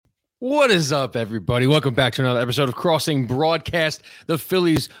What is up, everybody? Welcome back to another episode of Crossing Broadcast. The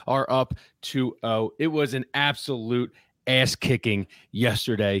Phillies are up 2-0. It was an absolute ass-kicking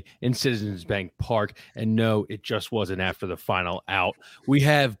yesterday in Citizens Bank Park. And no, it just wasn't after the final out. We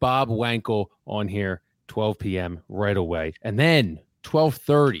have Bob Wankel on here, 12 p.m. right away. And then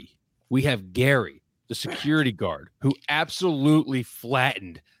 12:30, we have Gary, the security guard, who absolutely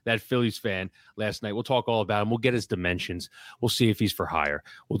flattened that Phillies fan last night. We'll talk all about him. We'll get his dimensions. We'll see if he's for hire.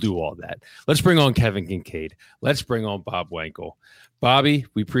 We'll do all that. Let's bring on Kevin Kincaid. Let's bring on Bob Wankel. Bobby,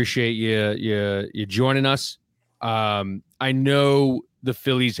 we appreciate you joining us. I know the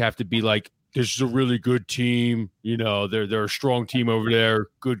Phillies have to be like, this is a really good team. You know, they're a strong team over there.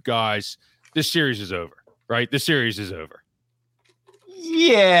 Good guys. This series is over, right? This series is over.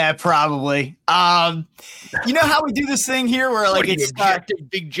 Yeah, probably. You know how we do this thing here where like it's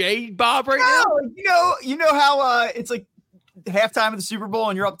Big J Bob right now? You know how it's like halftime of the Super Bowl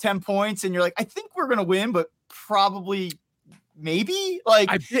and you're up 10 points and you're like, I think we're gonna win, but probably maybe like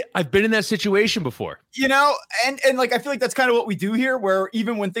I've been in that situation before. You know, and like I feel like that's kind of what we do here, where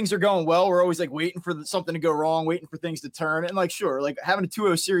even when things are going well, we're always like waiting for something to go wrong, waiting for things to turn. And like sure, like having a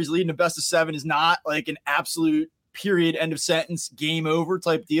 2-0 series leading to best of 7 is not like an absolute period, end of sentence, game over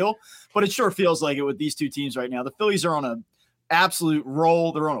type deal. But it sure feels like it with these two teams right now. The Phillies are on an absolute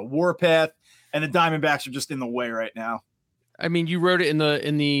roll. They're on a warpath, and the Diamondbacks are just in the way right now. I mean, you wrote it in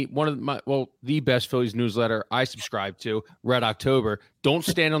the one of my the best Phillies newsletter I subscribe to, Red October. Don't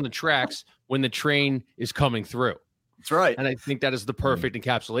stand on the tracks when the train is coming through. That's right. And I think that is the perfect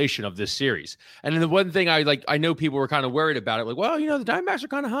encapsulation of this series. And then the one thing I know people were kind of worried about it, like, well, you know, the Diamondbacks are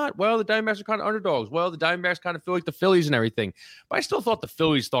kind of hot. Well, the Diamondbacks are kind of underdogs. Well, the Diamondbacks kind of feel like the Phillies and everything. But I still thought the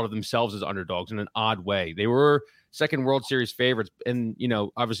Phillies thought of themselves as underdogs in an odd way. They were second World Series favorites and, you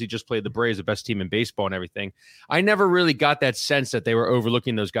know, obviously just played the Braves, the best team in baseball and everything. I never really got that sense that they were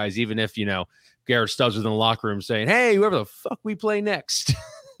overlooking those guys, even if, you know, Garrett Stubbs was in the locker room saying, hey, whoever the fuck we play next.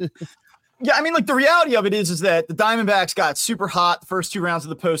 Yeah, I mean, like the reality of it is that the Diamondbacks got super hot the first 2 rounds of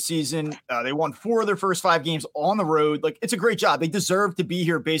the postseason. They won 4 of their first 5 games on the road. Like, it's a great job. They deserve to be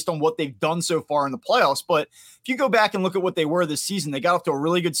here based on what they've done so far in the playoffs. But if you go back and look at what they were this season, they got off to a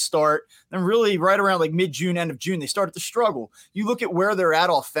really good start. Then really right around like mid-June, end of June, they started to struggle. You look at where they're at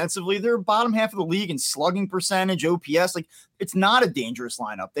offensively, they're bottom half of the league in slugging percentage, OPS. Like, it's not a dangerous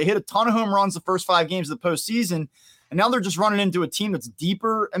lineup. They hit a ton of home runs the first 5 games of the postseason. And now they're just running into a team that's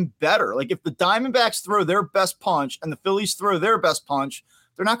deeper and better. Like if the Diamondbacks throw their best punch and the Phillies throw their best punch,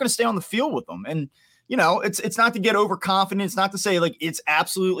 they're not going to stay on the field with them. And, you know, it's not to get overconfident. It's not to say like it's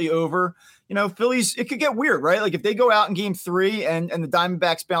absolutely over. You know, Phillies, it could get weird, right? Like if they go out in game 3 and the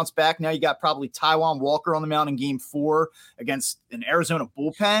Diamondbacks bounce back, now you got probably Taijuan Walker on the mound in game 4 against an Arizona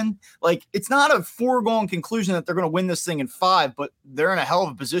bullpen. Like it's not a foregone conclusion that they're going to win this thing in 5, but they're in a hell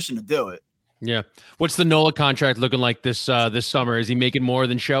of a position to do it. Yeah. What's the Nola contract looking like this summer? Is he making more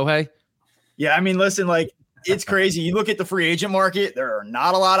than Shohei? Yeah, I mean, listen, like it's crazy. You look at the free agent market, there are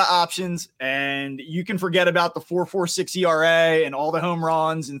not a lot of options, and you can forget about the 4.46 ERA and all the home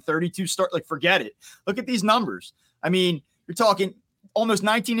runs and 32 start. Like, forget it. Look at these numbers. I mean, you're talking almost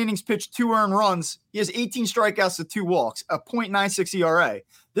 19 innings pitched, 2 earned runs. He has 18 strikeouts to 2 walks, a 0.96 ERA.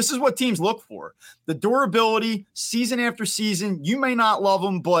 This is what teams look for. The durability, season after season. You may not love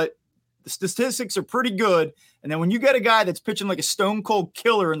him, but the statistics are pretty good. And then when you get a guy that's pitching like a stone cold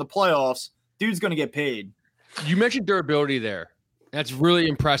killer in the playoffs, dude's going to get paid. You mentioned durability there. That's really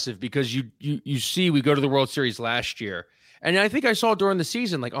impressive because you see we go to the World Series last year. And I think I saw during the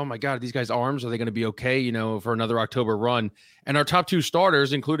season, like, oh my God, these guys' arms, are they going to be okay, you know, for another October run? And our top 2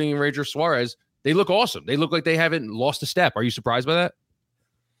 starters, including Ranger Suarez, they look awesome. They look like they haven't lost a step. Are you surprised by that?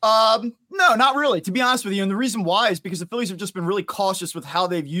 No, not really, to be honest with you. And the reason why is because the Phillies have just been really cautious with how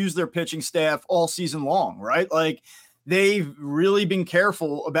they've used their pitching staff all season long, right? Like they've really been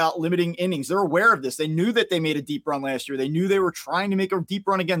careful about limiting innings. They're aware of this. They knew that they made a deep run last year. They knew they were trying to make a deep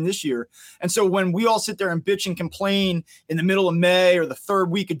run again this year. And so when we all sit there and bitch and complain in the middle of May or the 3rd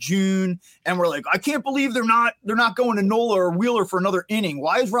week of June, and we're like, I can't believe they're not going to Nola or Wheeler for another inning.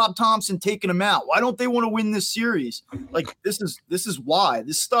 Why is Rob Thompson taking them out? Why don't they want to win this series? Like this is why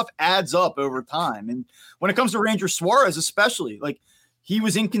this stuff adds up over time. And when it comes to Ranger Suarez, especially, like he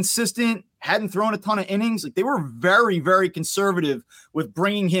was inconsistent, hadn't thrown a ton of innings. Like they were very, very conservative with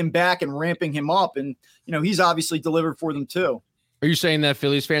bringing him back and ramping him up. And, you know, he's obviously delivered for them too. Are you saying that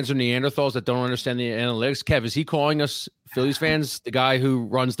Phillies fans are Neanderthals that don't understand the analytics? Kev, is he calling us Phillies fans, the guy who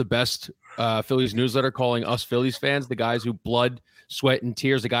runs the best Phillies newsletter, calling us Phillies fans, the guys who blood, sweat, and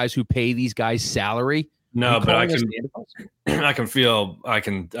tears, the guys who pay these guys salary? No, but I can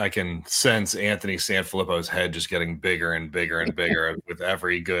I can sense Anthony Sanfilippo's head just getting bigger and bigger and bigger with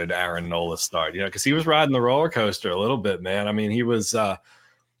every good Aaron Nola start. Because he was riding the roller coaster a little bit, man. I mean, he was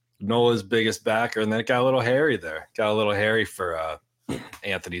Nola's biggest backer, and then it got a little hairy there. Got a little hairy for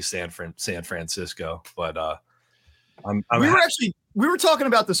Anthony San Francisco, but we were talking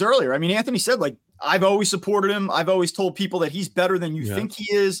about this earlier. I mean, Anthony said, like, I've always supported him. I've always told people that he's better than you think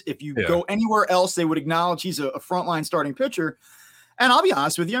he is. If you go anywhere else, they would acknowledge he's a frontline starting pitcher. And I'll be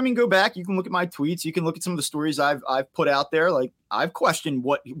honest with you. I mean, go back. You can look at my tweets. You can look at some of the stories I've put out there. Like, I've questioned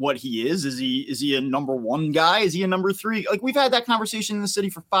what he is. Is he a number one guy? Is he a number three? Like, we've had that conversation in the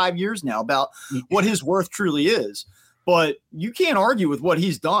city for 5 years now about what his worth truly is. But you can't argue with what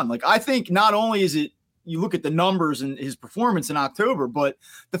he's done. Like, I think not only is it, you look at the numbers and his performance in October, but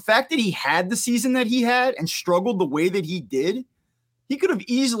the fact that he had the season that he had and struggled the way that he did, he could have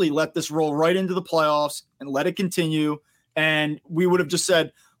easily let this roll right into the playoffs and let it continue. And we would have just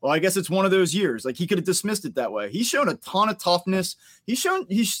said, well, I guess it's one of those years. Like, he could have dismissed it that way. He's shown a ton of toughness. He's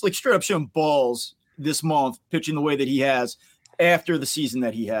like straight up shown balls this month, pitching the way that he has after the season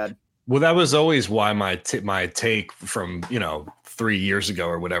that he had. Well, that was always why my take from 3 years ago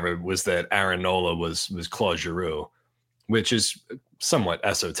or whatever was that Aaron Nola was Claude Giroux, which is somewhat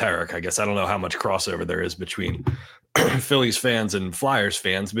esoteric, I guess. I don't know how much crossover there is between Phillies fans and Flyers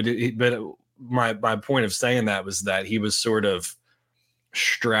fans, but my point of saying that was that he was sort of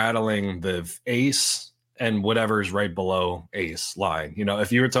straddling the ace and whatever's right below ace line.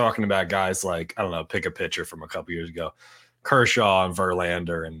 If you were talking about guys like, I don't know, pick a pitcher from a couple years ago, Kershaw and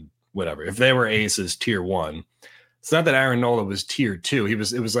Verlander and whatever, if they were aces tier one, it's not that Aaron Nola was tier two. It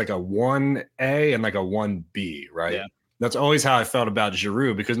was like a 1A and like a 1B, right? Yeah. That's always how I felt about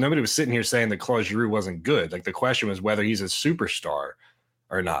Giroux, because nobody was sitting here saying that Claude Giroux wasn't good. Like, the question was whether he's a superstar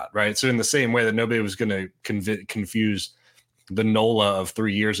or not, right? So in the same way that nobody was going to confuse the Nola of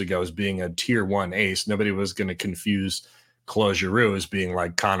 3 years ago as being a tier one ace, nobody was going to confuse Claude Giroux as being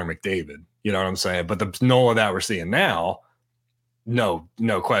like Connor McDavid. You know what I'm saying? But the Nola that we're seeing now, no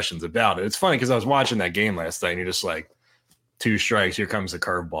questions about it. It's funny because I was watching that game last night and you're just like, 2 strikes, here comes the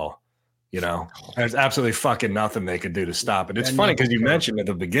curveball. There's absolutely fucking nothing they could do to stop it. It's funny because you mentioned at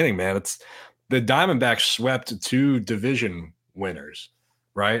the beginning, man, it's the Diamondbacks swept 2 division winners,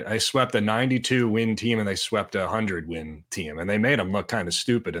 right? They swept a 92 win team and they swept a 100 win team, and they made them look kind of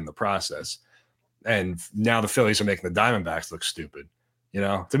stupid in the process. And now the Phillies are making the Diamondbacks look stupid.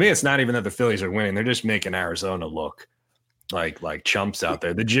 To me, it's not even that the Phillies are winning. They're just making Arizona look like chumps out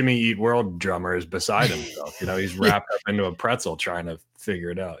there. The Jimmy Eat World drummer is beside himself. He's wrapped up into a pretzel trying to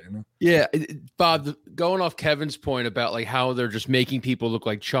figure it out. Yeah, Bob, going off Kevin's point about like how they're just making people look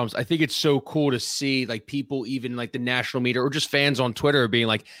like chumps, I think it's so cool to see like people, even like the national media or just fans on Twitter, being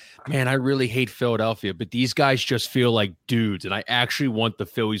like, man, I really hate Philadelphia, but these guys just feel like dudes, and I actually want the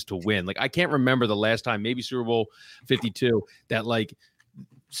Phillies to win. Like, I can't remember the last time, maybe Super Bowl 52, that like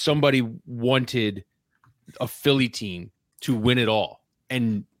somebody wanted a Philly team to win it all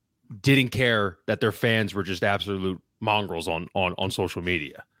and didn't care that their fans were just absolute mongrels on social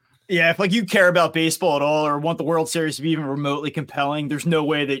media. Yeah, if like you care about baseball at all or want the World Series to be even remotely compelling, there's no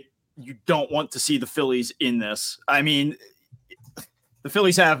way that you don't want to see the Phillies in this. I mean, the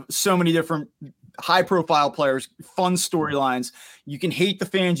Phillies have so many different high-profile players, fun storylines. You can hate the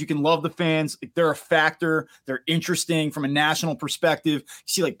fans, you can love the fans. They're a factor. They're interesting from a national perspective. You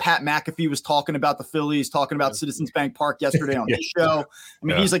see, like Pat McAfee was talking about the Phillies, talking about Citizens Bank Park yesterday on his show. I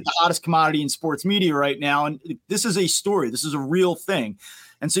mean, he's like the hottest commodity in sports media right now, and this is a story. This is a real thing.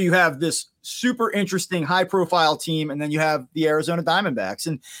 And so you have this super interesting high-profile team, and then you have the Arizona Diamondbacks.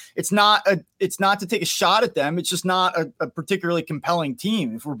 And it's not to take a shot at them. It's just not a particularly compelling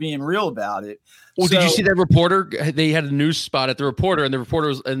team, if we're being real about it. Well, did you see that reporter? They had a news spot at the reporter, and the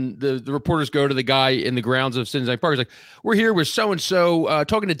reporters go to the guy in the grounds of Citizens Bank Park. He's like, "We're here with so and so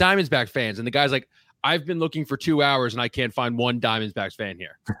talking to Diamondback fans," and the guy's like, "I've been looking for 2 hours and I can't find one Diamondbacks fan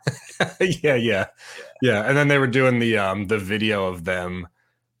here." Yeah. And then they were doing the video of them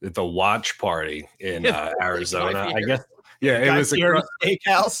at the watch party in Arizona, I guess. Yeah, it was a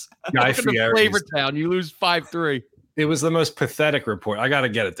steakhouse. Guy Fieri's Flavor Town. You lose 5-3. It was the most pathetic report. I got to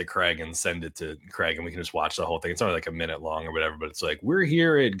get it to Craig and send it to Craig, and we can just watch the whole thing. It's only like a minute long or whatever, but it's like, we're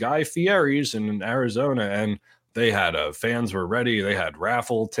here at Guy Fieri's in Arizona, and they had fans were ready. They had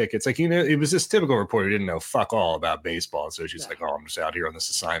raffle tickets. Like, it was this typical reporter who didn't know fuck all about baseball. So she's like, oh, I'm just out here on this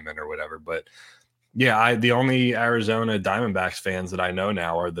assignment or whatever. But yeah, the only Arizona Diamondbacks fans that I know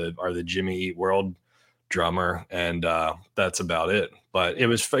now are the Jimmy Eat World drummer, and that's about it. But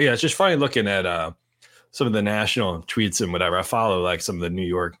it's just funny looking at some of the national tweets and whatever. I follow like some of the New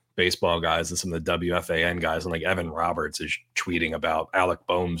York baseball guys and some of the WFAN guys, and like Evan Roberts is tweeting about Alec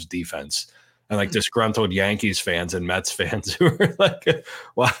Boehm's defense, and like disgruntled Yankees fans and Mets fans who are like,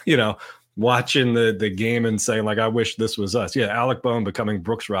 well, watching the game and saying like, I wish this was us. Yeah, Alec Boehm becoming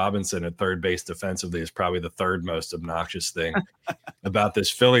Brooks Robinson at third base defensively is probably the third most obnoxious thing about this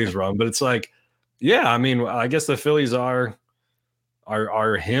Phillies run. But it's like, yeah, I mean, I guess the Phillies are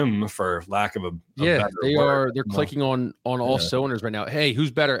him, for lack of a better they word. are. They're clicking on all cylinders right now. Hey,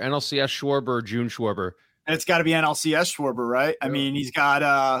 who's better, NLCS Schwarber or June Schwarber? And it's got to be NLCS Schwarber, right? Yeah. I mean, he's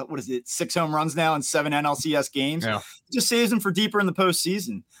got 6 home runs now in 7 NLCS games. Yeah. Just saves him for deeper in the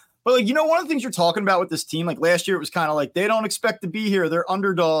postseason. But like, one of the things you're talking about with this team, like last year, it was kind of like they don't expect to be here. They're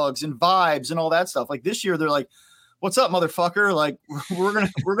underdogs and vibes and all that stuff. Like this year, they're like, "What's up, motherfucker? Like we're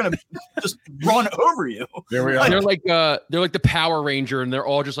gonna just run over you." There we are. They're like the Power Ranger, and they're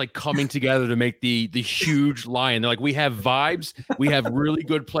all just like coming together to make the huge lion. They're like, we have vibes, we have really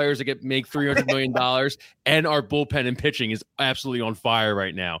good players that make $300 million, and our bullpen and pitching is absolutely on fire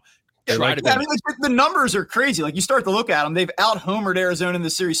right now. The numbers are crazy. Like you start to look at them, they've out-homered Arizona in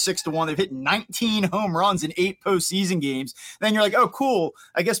the series 6-1. They've hit 19 home runs in 8 postseason games. Then you're like, oh, cool.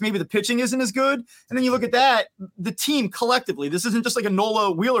 I guess maybe the pitching isn't as good. And then you look at that, the team collectively, this isn't just like a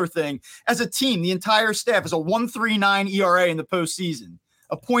Nola Wheeler thing. As a team, the entire staff is a 1.39 ERA in the postseason,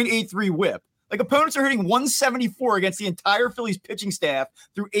 a .83 WHIP. Like opponents are hitting 174 against the entire Phillies pitching staff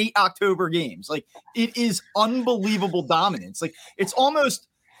through 8 October games. Like it is unbelievable dominance. Like it's almost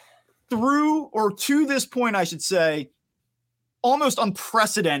to this point, I should say, almost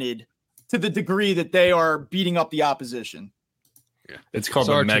unprecedented to the degree that they are beating up the opposition. Yeah, it's called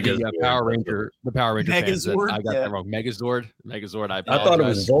the Power Ranger. The Power Ranger fans. I got that wrong. Megazord. I thought it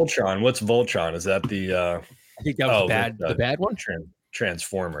was Voltron. What's Voltron? Is that the? I think that was the bad one.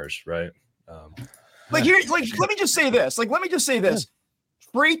 Transformers, right? Let me just say this.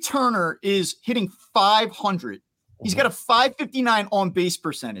 Trey Turner is hitting 500. He's got a 559 on base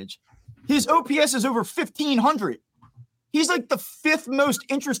percentage. His OPS is over 1,500. He's like the 5th most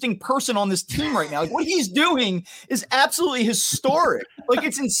interesting person on this team right now. Like what he's doing is absolutely historic. Like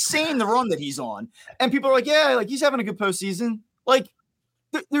it's insane the run that he's on. And people are like, yeah, like he's having a good postseason. Like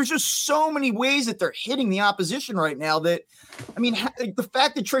there's just so many ways that they're hitting the opposition right now that, I mean, the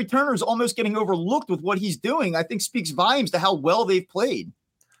fact that Trey Turner is almost getting overlooked with what he's doing, I think speaks volumes to how well they've played.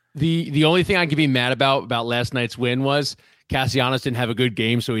 The only thing I could be mad about last night's win was Castellanos didn't have a good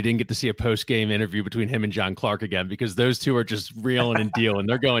game, so we didn't get to see a post-game interview between him and John Clark again, because those two are just reeling and dealing.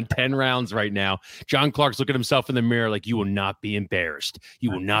 They're going 10 rounds right now. John Clark's looking at himself in the mirror like, you will not be embarrassed.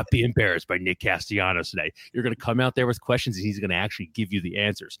 You will not be embarrassed by Nick Castellanos today. You're going to come out there with questions, and he's going to actually give you the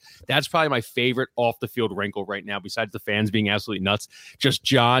answers. That's probably my favorite off-the-field wrinkle right now, besides the fans being absolutely nuts. Just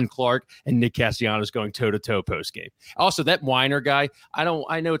John Clark and Nick Castellanos going toe-to-toe post-game. Also, that Weiner guy, I know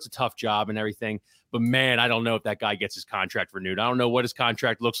it's a tough job and everything, but man, I don't know if that guy gets his contract renewed. I don't know what his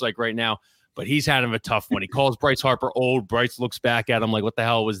contract looks like right now, but he's had him a tough one. He calls Bryce Harper old. Bryce looks back at him like, what the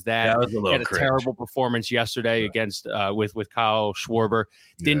hell was that? That was he had a terrible performance yesterday against with Kyle Schwarber.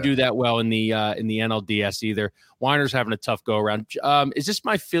 Didn't do that well in the NLDS either. Weiner's having a tough go around. Is this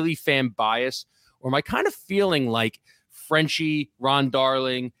my Philly fan bias, or am I kind of feeling like Frenchie, Ron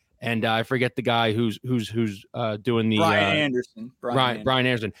Darling, and I forget the guy who's doing the Brian Anderson. Brian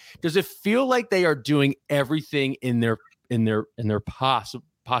Anderson. Does it feel like they are doing everything in their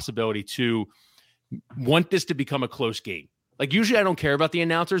possibility to want this to become a close game? Like usually I don't care about the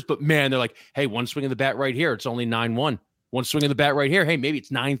announcers, but man, they're like, hey, one swing of the bat right here, it's only 9-1. One swing of the bat right here, hey, maybe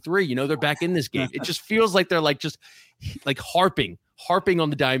it's 9-3. They're back in this game. It just feels like they're like just like harping on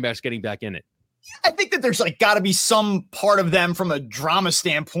the Diamondbacks getting back in it. I think that there's like got to be some part of them from a drama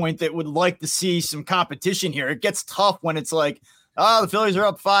standpoint that would like to see some competition here. It gets tough when it's like, the Phillies are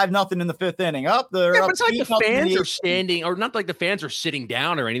up 5-0 in the 5th inning. But it's like the fans are standing, or not like the fans are sitting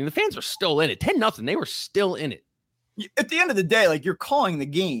down or anything. The fans are still in it. 10-0. They were still in it. At the end of the day, like you're calling the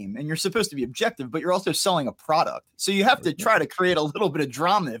game and you're supposed to be objective, but you're also selling a product. So you have to try to create a little bit of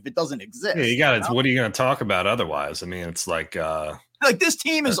drama if it doesn't exist. Yeah, you got it. What are you going to talk about otherwise? I mean, it's like this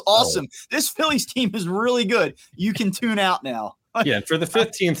team is awesome. This Phillies team is really good. You can tune out now. Yeah, for the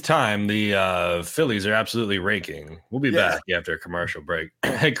 15th time, the Phillies are absolutely raking. We'll be back after a commercial break.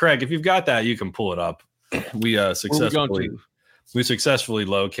 Hey, Craig, if you've got that, you can pull it up. We successfully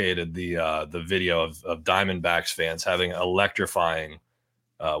located the video of Diamondbacks fans having electrifying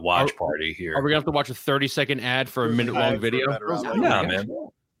watch party here. Are we going to have to watch a 30-second ad for a minute-long video? Yeah, man.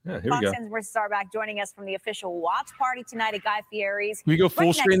 Yeah, here we go. Fox versus Starback joining us from the official watch party tonight at Guy Fieri's. Can we go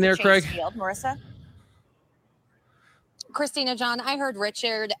full screen there, Craig? Field. Marissa? Christina, John, I heard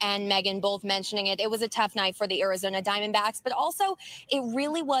Richard and Megan both mentioning it. It was a tough night for the Arizona Diamondbacks, but also it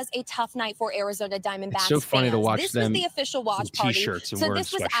really was a tough night for Arizona Diamondbacks It's so funny fans. to watch this them was the official watch party, T-shirts and so wearing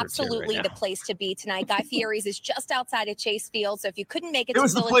this was sweatshirts here absolutely right the now. place to be tonight. Guy Fieri's is just outside of Chase Field, so if you couldn't make it It to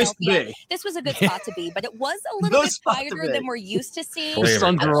was the place to Philadelphia, be. this was a good spot to be. But it was a little bit spot to quieter be. than we're used to seeing. The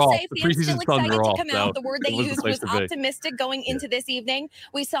Suns I are will off. say The fans preseason still Suns excited are to off, come so out. The word they it was the used place was to be. optimistic going into this evening.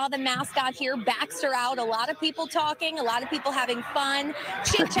 We saw the mascot here, Baxter out. A lot of people talking, a lot of people having fun,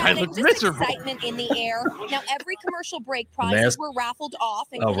 chit-chatting, looks just miserable. excitement in the air. Now, every commercial break prizes were raffled off.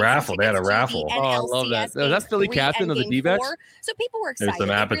 including raffle. some They had a tickets to the raffle. Oh, I love that. NLCS Oh, that's Games Philly 3 captain and of the Game D-backs? 4. So people were There's excited. some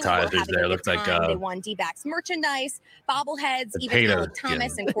They really were appetizers having there. a good Looked like, time. They won D-backs merchandise, bobbleheads, even potato Alec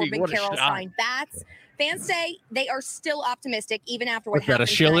Thomas skin. and Corbin What a Carroll shot. signed bats. Fans say they are still optimistic even after what What's that, a happened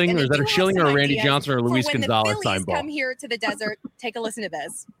Schilling? tonight, Or and is they that a do have Schilling some or a Randy ideas Johnson or for Luis when Gonzalez the time Phillies ball? come here to the desert. Take a listen to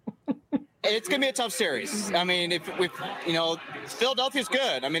this. It's going to be a tough series. I mean, if Philadelphia's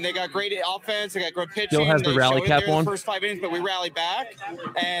good. I mean, they got great offense. They got good pitching. Still has the They rally showed it cap there in on? the first 5 innings, but we rallied back.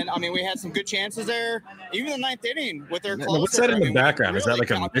 And, I mean, we had some good chances there. Even the ninth inning with their closer. What's that in I the mean, we background? Is that really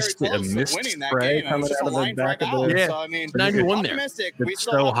like a got very mist close to winning that spray game. It coming was just out a of the line back drive of out. the? Yeah. So, I mean, 91 there. optimistic. It's We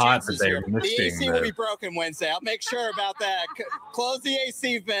still so have hot chances that they're here. The misting AC will the- be broken Wednesday. I'll make sure about that. Close the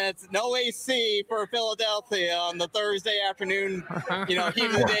AC vents. No AC for Philadelphia on the Thursday afternoon, heat of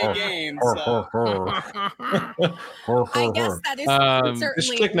the day game. So. I guess that is certainly This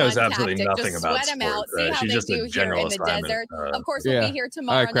chick knows one absolutely tactic. nothing Just about sweat them out, sports. see how She's they just a do here general in the assignment. desert. Of course, we'll Yeah. be here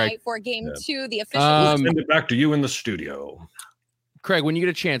tomorrow All right, Craig. night for Game Yeah. 2, the official. Send it back to you in the studio. Craig, when you get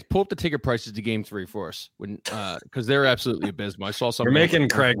a chance, pull up the ticket prices to Game 3 for us, because they're absolutely abysmal. I saw We're something. making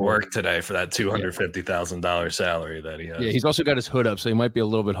Craig work today for that $250,000 salary that he has. Yeah, he's also got his hood up, so he might be a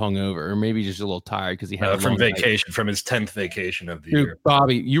little bit hungover, or maybe just a little tired because he had a from long night. vacation, from his 10th vacation of the Dude, year.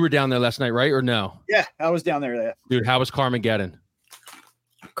 Bobby, you were down there last night, right? Or no? Yeah, I was down there. Dude, how was Carmageddon?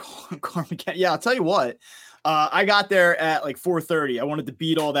 Carmageddon. Yeah, I'll tell you what. I got there at like 4:30. I wanted to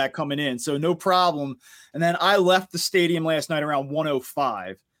beat all that coming in, so no problem. And then I left the stadium last night around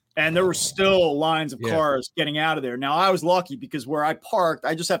 1:05, and there were still lines of cars getting out of there. Now I was lucky because where I parked,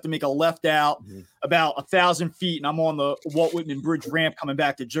 I just have to make a left out about 1,000 feet, and I'm on the Walt Whitman Bridge ramp coming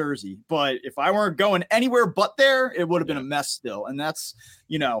back to Jersey. But if I weren't going anywhere but there, it would have been a mess still. And that's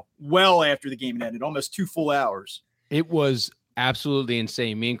well after the game ended, almost 2 full hours. It was absolutely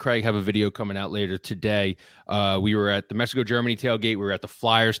insane. Me and Craig have a video coming out later today. We were at the Mexico-Germany tailgate. We were at the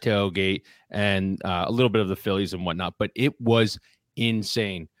Flyers tailgate and a little bit of the Phillies and whatnot, but it was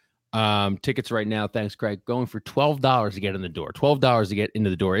insane. Tickets right now, thanks, Craig, going for $12 to get in the door. $12 to get into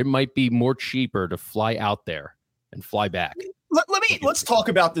the door. It might be more cheaper to fly out there and fly back. Let's talk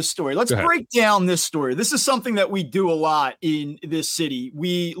about this story. Let's break down this story. This is something that we do a lot in this city.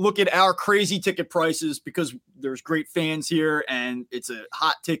 We look at our crazy ticket prices because there's great fans here and it's a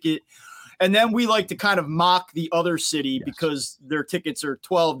hot ticket. And then we like to kind of mock the other city because their tickets are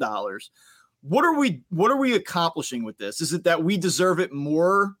 $12. What are we accomplishing with this? Is it that we deserve it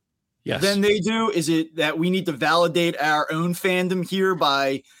more than they do? Is it that we need to validate our own fandom here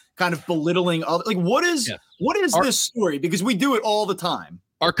by kind of belittling other? Like, what is this story? Because we do it all the time.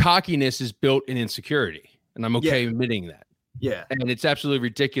 Our cockiness is built in insecurity, and I'm okay admitting that. Yeah. And it's absolutely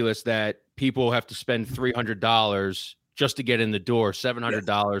ridiculous that people have to spend $300 just to get in the door,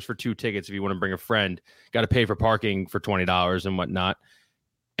 $700 for 2 tickets if you want to bring a friend, got to pay for parking for $20 and whatnot.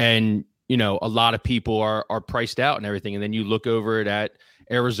 And, a lot of people are priced out and everything. And then you look over it at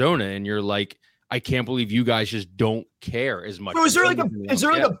Arizona and you're like, I can't believe you guys just don't care as much. So is there like a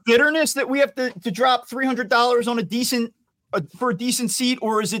bitterness that we have to drop $300 on for a decent seat,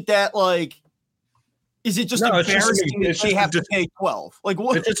 or is it that is it just embarrassing that they have to pay 12? Like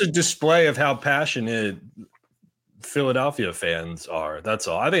what? It's just a display of how passionate Philadelphia fans are. That's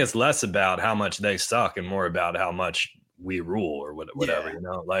all. I think it's less about how much they suck and more about how much we rule or whatever.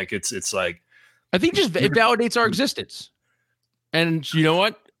 It's like I think just it validates our existence. And you know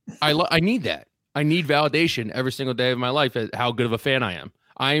what? I need that. I need validation every single day of my life at how good of a fan I am.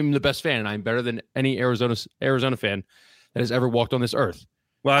 I'm the best fan, and I'm better than any Arizona fan that has ever walked on this earth.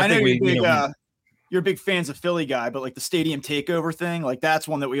 Well, I know you're big fans of Philly guy, but like the stadium takeover thing, like that's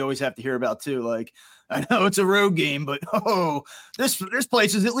one that we always have to hear about too. Like, I know it's a road game, but this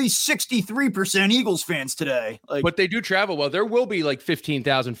place is at least 63% Eagles fans today. Like, but they do travel well. There will be like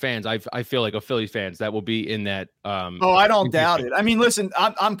 15,000 fans. I feel like of Philly fans that will be in that. I don't doubt it. I mean, listen,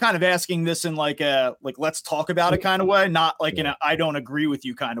 I'm kind of asking this in like let's talk about it kind of way, not like in a I don't agree with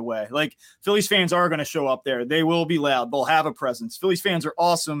you kind of way. Like Phillies fans are going to show up there. They will be loud. They'll have a presence. Phillies fans are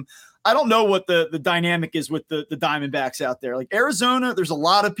awesome. I don't know what the dynamic is with the Diamondbacks out there. Like Arizona, there's a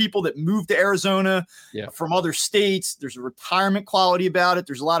lot of people that move to Arizona from other states. There's a retirement quality about it.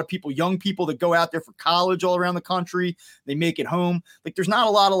 There's a lot of people, young people that go out there for college all around the country. They make it home. Like there's not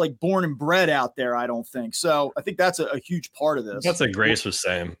a lot of like born and bred out there, I don't think. So I think that's a huge part of this. That's what Grace was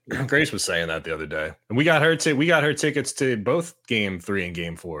saying. Grace was saying that the other day. And we got her tickets to both game 3 and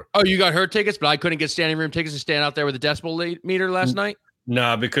game 4. Oh, you got her tickets, but I couldn't get standing room tickets to stand out there with a decibel meter last night?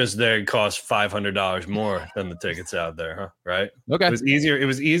 No, because they cost $500 more than the tickets out there, huh? Right? Okay. It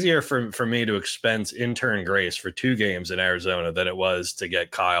was easier for me to expense intern Grace for 2 games in Arizona than it was to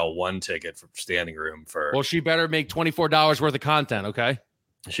get Kyle 1 ticket for standing room for. Well, she better make $24 worth of content, okay?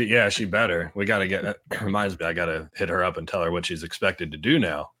 She better. We got to get. Reminds me, I got to hit her up and tell her what she's expected to do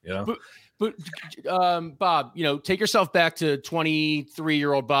now. You know. But Bob, take yourself back to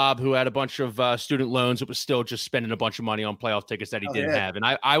 23-year-old Bob who had a bunch of student loans that was still just spending a bunch of money on playoff tickets that he didn't have. And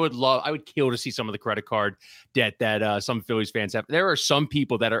I would kill to see some of the credit card debt that some Phillies fans have. There are some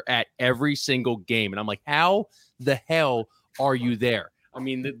people that are at every single game. And I'm like, how the hell are you there? I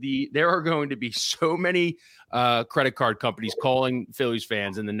mean, there are going to be so many credit card companies calling Phillies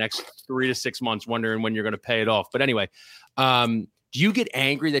fans in the next 3 to 6 months, wondering when you're going to pay it off. But anyway, do you get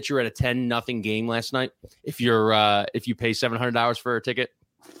angry that you're at a 10-0 game last night if you pay $700 for a ticket?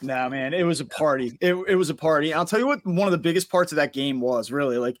 No, man, it was a party. It was a party. I'll tell you what one of the biggest parts of that game was,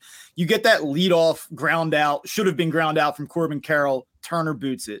 really. Like, you get that leadoff ground out, should have been ground out from Corbin Carroll. Turner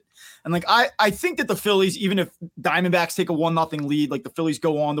boots it. And like, I think that the Phillies, even if Diamondbacks take a 1-0 lead, like the Phillies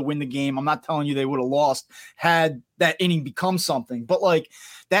go on to win the game, I'm not telling you they would have lost had that inning become something. But like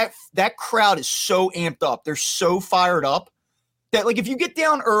that crowd is so amped up. They're so fired up that like if you get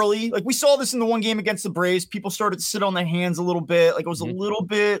down early, like we saw this in the one game against the Braves, people started to sit on their hands a little bit. Like it was a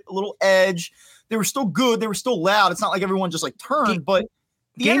little edge. They were still good. They were still loud. It's not like everyone just like turned, but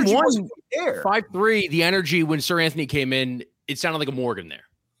the game energy 1 wasn't there. 5-3, the energy when Sir Anthony came in, it sounded like a Morgan there.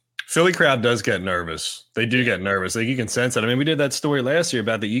 Philly crowd does get nervous. They do get nervous. Like you can sense it. I mean, we did that story last year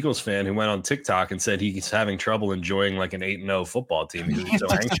about the Eagles fan who went on TikTok and said he's having trouble enjoying like an 8-0 football team. He's so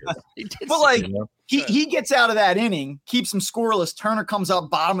anxious. But like he gets out of that inning, keeps him scoreless. Turner comes out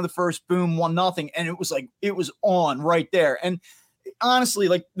bottom of the first, boom, 1-0, and it was on right there. And honestly,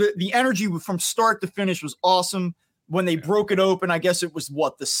 like the energy from start to finish was awesome. When they broke it open, I guess it was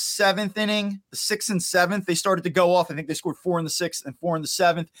the 7th inning, the 6th and 7th, they started to go off. I think they scored 4 in the 6th and 4 in the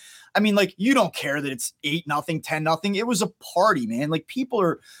 7th. I mean, like, you don't care that it's 8-0, 10-0. It was a party, man. Like people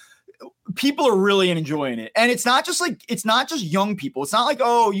are really enjoying it. And it's not just young people. It's not like,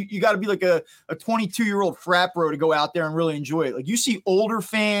 oh, you got to be like a 22-year-old frat bro to go out there and really enjoy it. Like you see older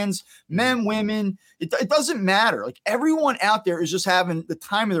fans, men, women, it doesn't matter. Like everyone out there is just having the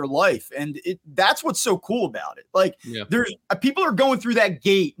time of their life. And that's what's so cool about it. Like there's people are going through that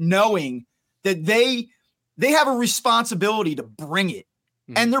gate knowing that they have a responsibility to bring it.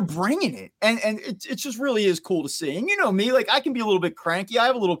 And they're bringing it. And it just really is cool to see. And you know me, like I can be a little bit cranky. I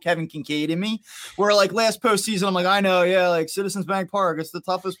have a little Kevin Kincaid in me where like last postseason, I'm like, I know, yeah, like Citizens Bank Park, it's the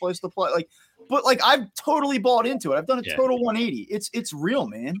toughest place to play. Like, but like I've totally bought into it. I've done a total 180. It's real,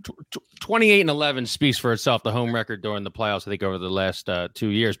 man. 28-11 speaks for itself. The home record during the playoffs, I think, over the last 2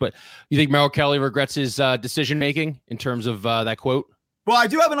 years. But you think Merrill Kelly regrets his decision making in terms of that quote? Well, I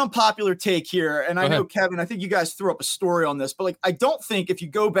do have an unpopular take here, and I know, Kevin, I think you guys threw up a story on this, but like, I don't think if you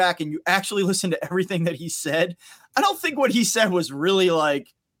go back and you actually listen to everything that he said, I don't think what he said was really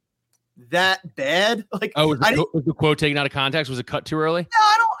like that bad. Like, was the quote taken out of context? Was it cut too early?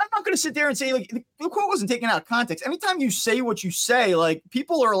 No, I'm not going to sit there and say like the quote wasn't taken out of context. Anytime you say what you say, like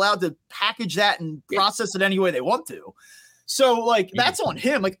people are allowed to package that and process it any way they want to. So, like, that's on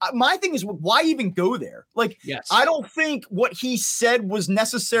him. Like, my thing is, why even go there? Like, I don't think what he said was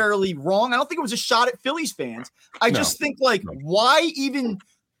necessarily wrong. I don't think it was a shot at Phillies fans. I just think, like, why even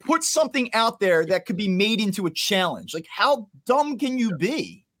put something out there that could be made into a challenge? Like, how dumb can you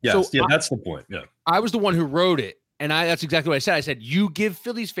be? Yes, that's the point. Yeah. I was the one who wrote it. And that's exactly what I said. I said, you give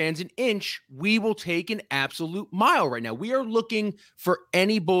Phillies fans an inch, we will take an absolute mile right now. We are looking for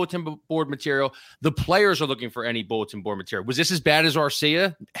any bulletin board material. The players are looking for any bulletin board material. Was this as bad as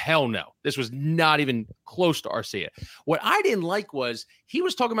Arcia? Hell no. This was not even close to Arcia. What I didn't like was he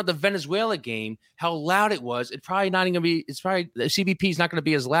was talking about the Venezuela game, how loud it was. The CBP is not going to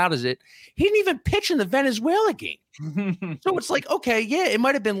be as loud as it. He didn't even pitch in the Venezuela game. So it's like, okay, yeah, it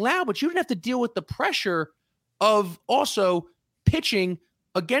might have been loud, but you didn't have to deal with the pressure of also pitching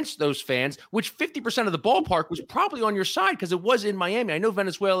against those fans, which 50% of the ballpark was probably on your side because it was in Miami. I know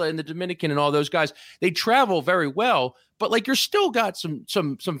Venezuela and the Dominican and all those guys, they travel very well, but like you're still got some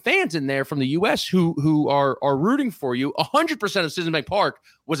fans in there from the US who are rooting for you. 100% of Citizens Bank Park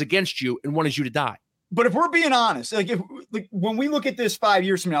was against you and wanted you to die. But if we're being honest, when we look at this 5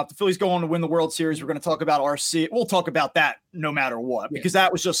 years from now, if the Phillies go on to win the World Series, we're going to talk about RC. We'll talk about that no matter what, because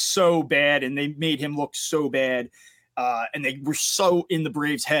that was just so bad and they made him look so bad. And they were so in the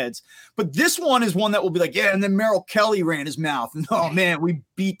Braves' heads. But this one is one that will be like, yeah, and then Merrill Kelly ran his mouth. And, oh, man, we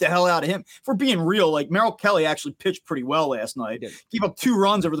beat the hell out of him. If we're being real, like Merrill Kelly actually pitched pretty well last night. Gave up 2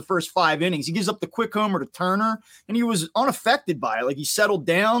 runs over the first 5 innings. He gives up the quick homer to Turner, and he was unaffected by it. Like, he settled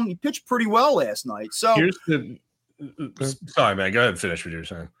down. He pitched pretty well last night. So, sorry, man. Go ahead and finish what you're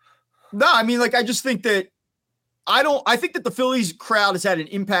saying. No, I mean, like, I just think that I think that the Phillies crowd has had an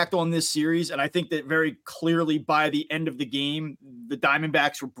impact on this series. And I think that very clearly by the end of the game, the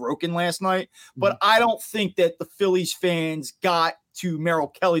Diamondbacks were broken last night. But I don't think that the Phillies fans got to Merrill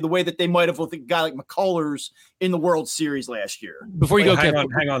Kelly the way that they might have with a guy like McCullers in the World Series last year. Before you go, hang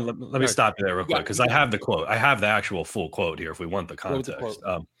on. Let me stop you there real quick because I have the quote. I have the actual full quote here if we want the context.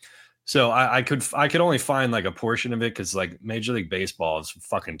 So I could only find like a portion of it because like Major League Baseball is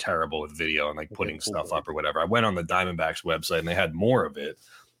fucking terrible with video and like putting stuff up or whatever. I went on the Diamondbacks website and they had more of it,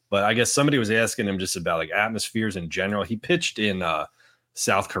 but I guess somebody was asking him just about like atmospheres in general. He pitched in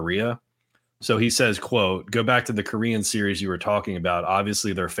South Korea. So he says, quote, go back to the Korean series you were talking about.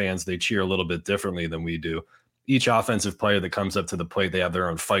 Obviously their fans, they cheer a little bit differently than we do. Each offensive player that comes up to the plate, they have their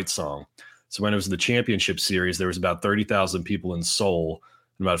own fight song. So when it was the championship series, there was about 30,000 people in Seoul.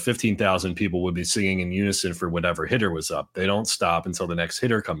 About 15,000 people would be singing in unison for whatever hitter was up. They don't stop until the next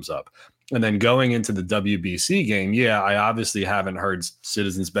hitter comes up. And then going into the WBC game, I obviously haven't heard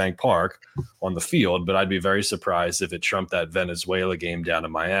Citizens Bank Park on the field, but I'd be very surprised if it trumped that Venezuela game down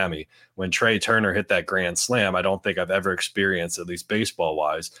in Miami. When Trey Turner hit that grand slam, I don't think I've ever experienced, at least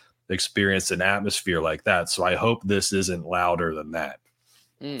baseball-wise, experienced an atmosphere like that. So I hope this isn't louder than that.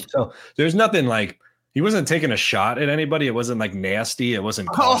 So there's nothing like, he wasn't taking a shot at anybody. It wasn't like nasty. It wasn't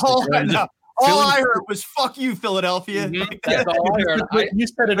caustic. All I heard was "fuck you, Philadelphia." That's all I heard. You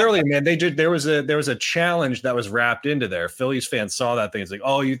said it earlier, man. There was a challenge that was wrapped into there. Phillies fans saw that thing. It's like,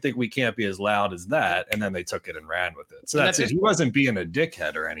 oh, you think we can't be as loud as that? And then they took it and ran with it. So that's it. He wasn't being a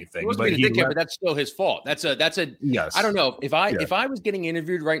dickhead or anything. He wasn't being a dickhead, but that's still his fault. That's a. Yes. I don't know if I was getting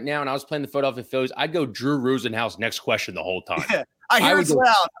interviewed right now and I was playing the Philadelphia Phillies, I'd go Drew Rosenhaus next question the whole time. Yeah. I hear it's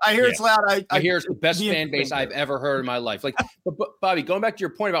loud. I hear it's loud. I hear it's the best fan base I've ever heard in my life. Like, but Bobby, going back to your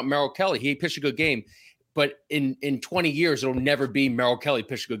point about Merrill Kelly, he pitched a good game, but in 20 years, it'll never be Merrill Kelly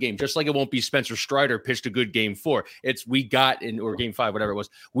pitched a good game. Just like it won't be Spencer Strider pitched a good game 4. It's we got in or game 5, whatever it was.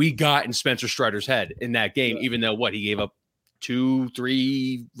 We got in Spencer Strider's head in that game, even though he gave up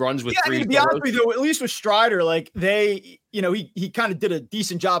 2-3 runs with 3. I mean, to be honest with you, though, at least with Strider, like he kind of did a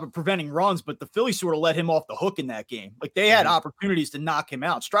decent job of preventing runs, but the Phillies sort of let him off the hook in that game. Like they had opportunities to knock him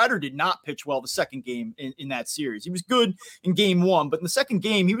out. Strider did not pitch well the second game in that series. He was good in game 1, but in the second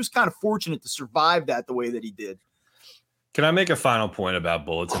game, he was kind of fortunate to survive that the way that he did. Can I make a final point about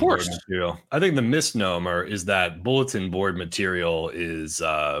bulletin board material? I think the misnomer is that bulletin board material is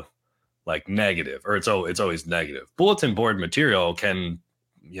like negative, or it's always negative. Bulletin board material can,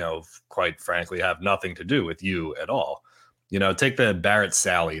 quite frankly, have nothing to do with you at all. Take the Barrett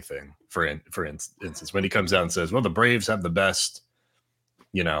Sally thing for instance, when he comes out and says, well, the Braves have the best,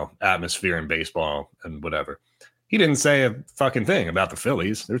 atmosphere in baseball and whatever. He didn't say a fucking thing about the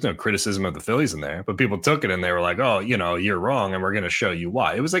Phillies. There's no criticism of the Phillies in there, but people took it and they were like, oh, you're wrong. And we're going to show you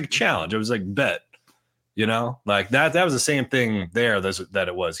why. It was like a challenge. It was like bet, like that was the same thing there that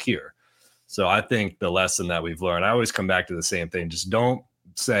it was here. So I think the lesson that we've learned, I always come back to the same thing. Just don't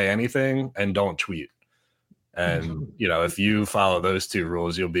say anything and don't tweet. And, if you follow those 2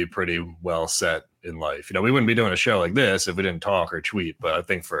 rules, you'll be pretty well set in life. We wouldn't be doing a show like this if we didn't talk or tweet. But I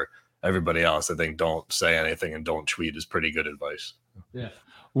think for everybody else, I think don't say anything and don't tweet is pretty good advice. Yeah.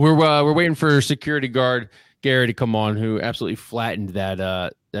 We're waiting for security guard Gary to come on, who absolutely flattened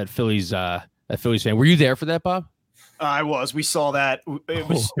that Phillies fan. Were you there for that, Bob? I was. We saw that. It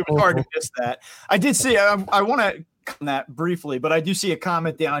was hard to miss that. I did see. I want to comment that briefly, but I do see a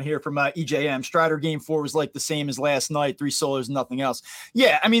comment down here from EJM. Strider game 4 was like the same as last night. 3 solos, nothing else.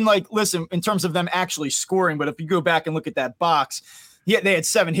 Yeah, I mean, like, listen, in terms of them actually scoring, but if you go back and look at that box, they had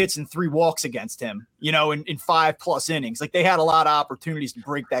 7 hits and 3 walks against him. In 5+ innings. Like they had a lot of opportunities to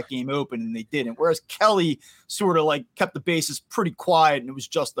break that game open, and they didn't. Whereas Kelly sort of like kept the bases pretty quiet, and it was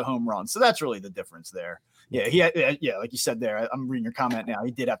just the home run. So that's really the difference there. Yeah, like you said there, I'm reading your comment now.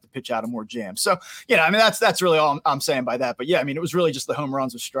 He did have to pitch out of more jams. So, I mean, that's really all I'm saying by that. But yeah, I mean, it was really just the home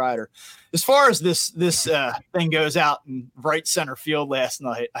runs with Strider. As far as this thing goes out in right center field last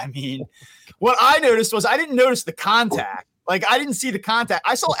night, I mean, what I noticed was I didn't notice the contact. Like, I didn't see the contact.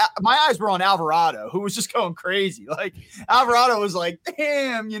 My eyes were on Alvarado, who was just going crazy. Like, Alvarado was like,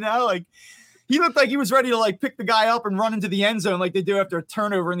 damn, like, he looked like he was ready to like pick the guy up and run into the end zone like they do after a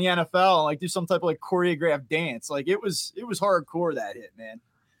turnover in the NFL and like do some type of like choreographed dance. Like it was hardcore, that hit, man.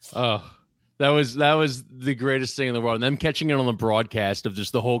 Oh, that was the greatest thing in the world. And them catching it on the broadcast of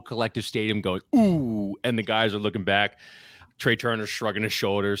just the whole collective stadium going, ooh, and the guys are looking back. Trey Turner's shrugging his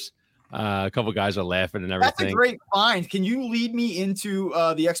shoulders. A couple guys are laughing and everything. That's a great find. Can you lead me into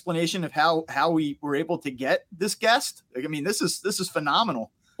the explanation of how we were able to get this guest? Like, I mean, this is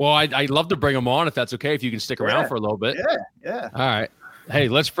phenomenal. Well, I'd love to bring him on if that's okay, if you can stick around for a little bit. Yeah. All right. Hey,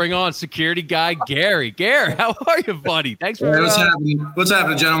 let's bring on security guy Gary. Gary, how are you, buddy? Thanks for What's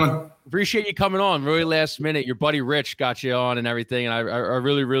happening, gentlemen? Appreciate you coming on really last minute. Your buddy Rich got you on and everything, and I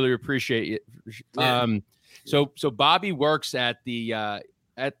really, really appreciate it. So Bobby works at the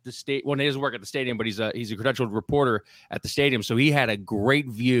state. Well, he doesn't work at the stadium, but he's a credentialed reporter at the stadium. So he had a great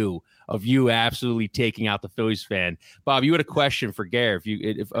view of you absolutely taking out the Phillies fan. Bob, you had a question for Gary,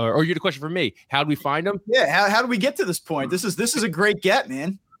 or you had a question for me. How did we find him? Yeah, how did we get to this point? This is a great get,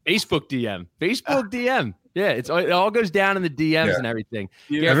 man. Facebook DM. Yeah, it all goes down in the DMs and everything.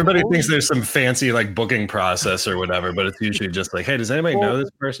 Yeah, everybody thinks there's some fancy like booking process or whatever, but it's usually just like, hey, does anybody know this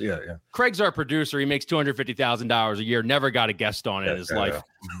person? Yeah. Craig's our producer. He makes $250,000 a year. Never got a guest on in his life.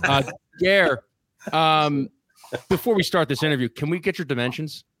 Gare, before we start this interview, can we get your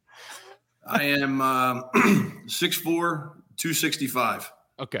dimensions? I am 6'4", 265.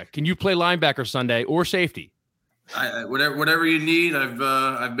 Okay. Can you play linebacker Sunday or safety? Whatever you need. I've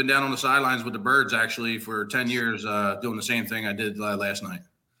been down on the sidelines with the Birds actually for 10 years, doing the same thing I did last night.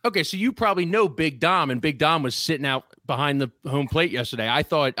 Okay, so you probably know Big Dom, and Big Dom was sitting out behind the home plate yesterday. I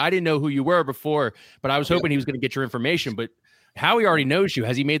didn't know who you were before, but I was hoping he was going to get your information. But Howie already knows you.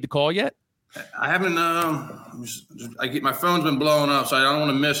 Has he made the call yet? I haven't. My phone's been blowing up, so I don't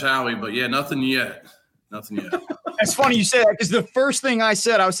want to miss Howie. But yeah, nothing yet. It's funny you say that because the first thing I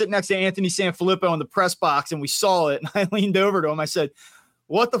said, I was sitting next to Anthony Sanfilippo in the press box, and we saw it. And I leaned over to him. I said,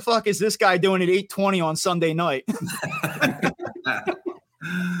 "What the fuck is this guy doing at 8:20 on Sunday night?"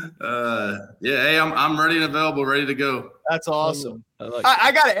 Hey, I'm ready and available, ready to go. That's awesome.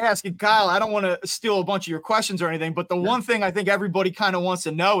 I got to ask you, Kyle. I don't want to steal a bunch of your questions or anything, but the one thing I think everybody kind of wants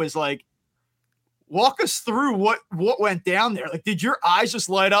to know is like, walk us through what went down there. Like, did your eyes just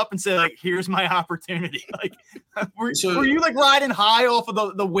light up and say, like, here's my opportunity? Like, were you like riding high off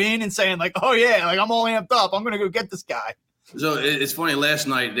of the win and saying like, oh yeah, like I'm all amped up. I'm going to go get this guy. So it's funny. Last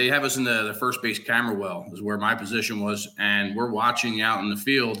night they have us in the first base camera well is where my position was. And we're watching out in the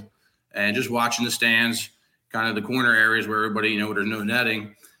field and just watching the stands, kind of the corner areas where everybody, there's no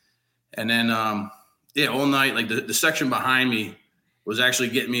netting. And then, all night, like the section behind me was actually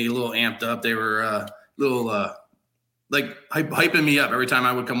getting me a little amped up. They were hyping me up every time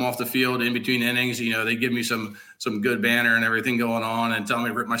I would come off the field in between innings. They give me some good banner and everything going on and tell me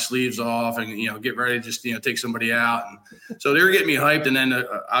to rip my sleeves off and, get ready to just, take somebody out. And so they were getting me hyped. And then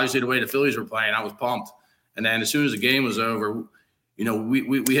obviously the way the Phillies were playing, I was pumped. And then as soon as the game was over,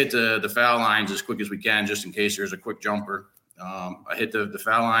 we hit the foul lines as quick as we can, just in case there's a quick jumper. I hit the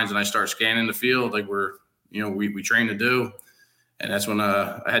foul lines and I start scanning the field like we train to do. And that's when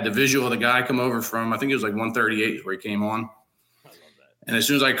I had the visual of the guy come over from, I think it was like 138 is where he came on. I love that. And as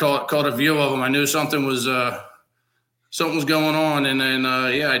soon as I caught a view of him, I knew something was going on. And then,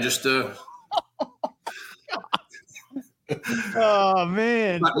 I just oh,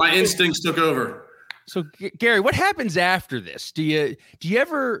 man. My instincts took over. So, Gary, what happens after this? Do you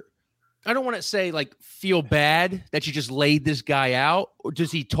ever, I don't want to say like feel bad that you just laid this guy out? Or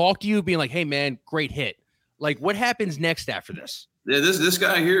does he talk to you being like, hey, man, great hit? Like, what happens next after this? Yeah, this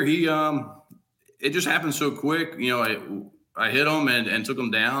guy here, he it just happened so quick. I hit him and took him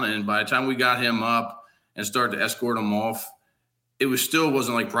down, and by the time we got him up and started to escort him off, it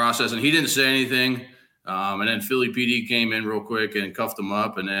wasn't like processing. He didn't say anything, and then Philly PD came in real quick and cuffed him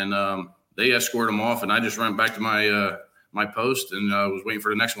up, and then they escorted him off, and I just ran back to my post and was waiting for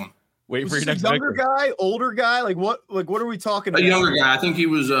the next one. Waiting for your next younger guy, older guy, like what are we talking about? A younger guy. I think he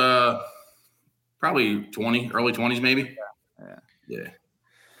was probably 20, early 20s, maybe. Yeah.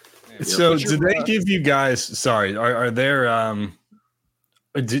 So did they give you guys, sorry, are there, are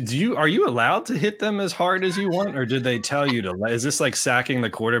you allowed to hit them as hard as you want? Or did they tell you to, is this like sacking the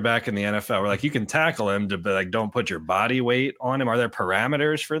quarterback in the NFL where like you can tackle him, but like don't put your body weight on him? Are there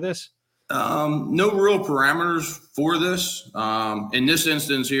parameters for this? No real parameters for this. In this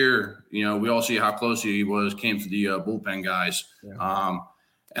instance here, we all see how close he came to the bullpen guys. Yeah.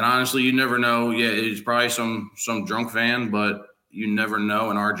 And honestly, you never know. Yeah, it's probably some drunk fan, but you never know.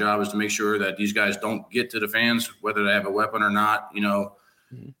 And our job is to make sure that these guys don't get to the fans, whether they have a weapon or not,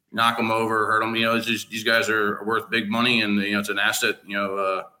 knock them over, hurt them. It's just, these guys are worth big money, and, it's an asset,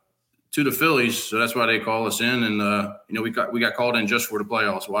 to the Phillies. So that's why they call us in. And, we got called in just for the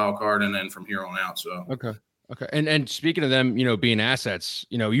playoffs, wild card, and then from here on out. So, okay. And speaking of them, being assets,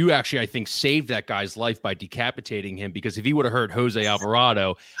 you actually, I think, saved that guy's life by decapitating him, because if he would have hurt Jose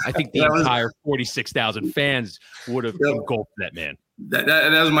Alvarado, I think the entire 46,000 fans would have engulfed that man.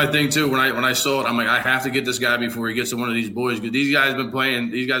 That was my thing too. When I saw it, I'm like, I have to get this guy before he gets to one of these boys, because these guys been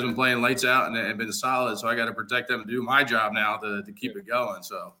playing lights out and been solid. So I got to protect them and do my job now to keep it going.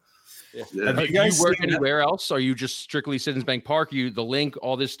 So. Yeah. Do you work anywhere else? Are you just strictly Citizens Bank Park? You the link,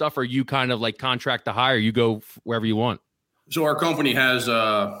 all this stuff? Or you kind of like contract to hire? You go wherever you want? So our company has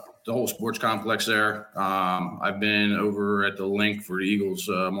the whole sports complex there. I've been over at the link for the Eagles.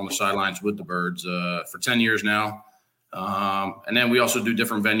 I'm on the sidelines with the Birds for 10 years now. And then we also do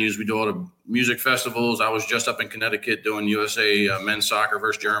different venues. We do all the music festivals. I was just up in Connecticut doing USA men's soccer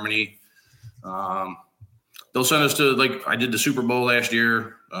versus Germany. They'll send us to, I did the Super Bowl last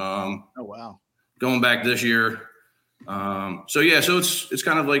year. Oh, wow. Going back this year. So it's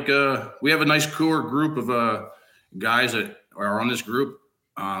kind of like we have a nice core group of guys that are on this group.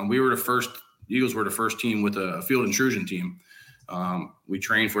 Eagles were the first team with a field intrusion team. We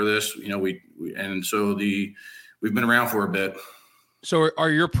trained for this, we've been around for a bit. So are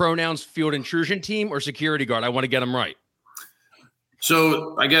your pronouns field intrusion team or security guard? I want to get them right.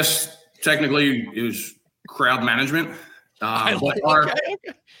 So I guess technically it was crowd management.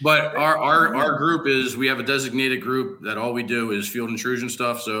 But our group is, we have a designated group that all we do is field intrusion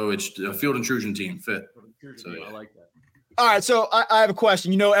stuff. So it's a field intrusion team fit. So, yeah. I like that. All right. So I have a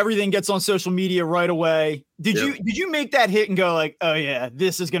question. Everything gets on social media right away. Did you make that hit and go like, oh yeah,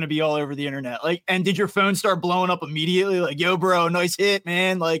 this is going to be all over the internet? And did your phone start blowing up immediately? Like, yo, bro, nice hit,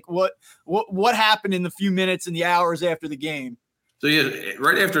 man. Like what happened in the few minutes and the hours after the game? So yeah,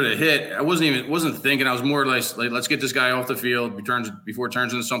 right after the hit, I wasn't thinking. I was more like let's get this guy off the field before it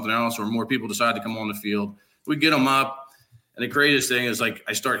turns into something else, or more people decide to come on the field. We get them up, and the greatest thing is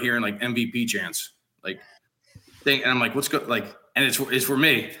I start hearing MVP chants, and I'm like, what's good? And it's for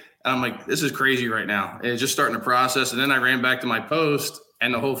me. And I'm like, this is crazy right now. And it's just starting to process. And then I ran back to my post,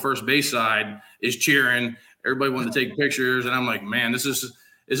 and the whole first base side is cheering. Everybody wanted to take pictures, and I'm like, man, this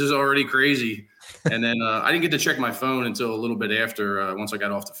is already crazy. And then I didn't get to check my phone until a little bit after once I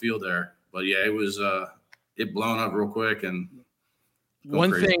got off the field there. But yeah, it was it blown up real quick. And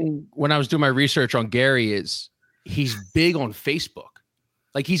one thing when I was doing my research on Gary is he's big on Facebook.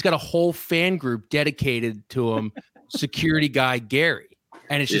 He's got a whole fan group dedicated to him, security guy Gary,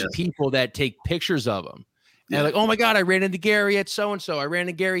 and it's just people that take pictures of him. And like, oh my God, I ran into Gary at so and so. I ran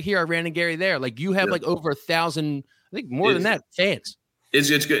into Gary here. I ran into Gary there. You have over 1,000, I think more than that, fans.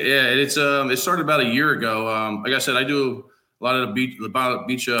 It's good. Yeah, it started about a year ago. Like I said, I do a lot of the beach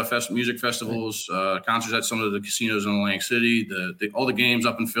music festivals, concerts at some of the casinos in Atlantic City, all the games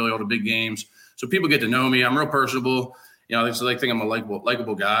up in Philly, all the big games. So people get to know me. I'm real personable. They think I'm a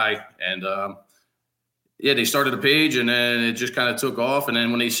likable guy. And they started a page, and then it just kind of took off. And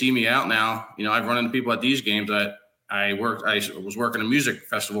then when they see me out now, I've run into people at these games. I was working a music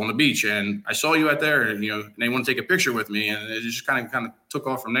festival on the beach, and I saw you out there, and they want to take a picture with me, and it just kind of took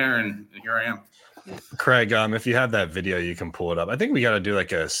off from there, and here I am. Craig, if you have that video, you can pull it up. I think we got to do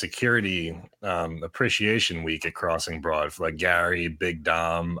a security appreciation week at Crossing Broad for Gary, Big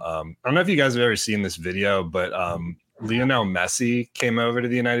Dom. I don't know if you guys have ever seen this video, but Lionel Messi came over to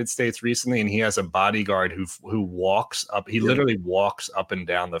the United States recently, and he has a bodyguard who walks up. He literally walks up and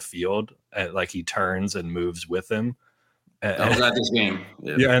down the field, and he turns and moves with him. I was at this game.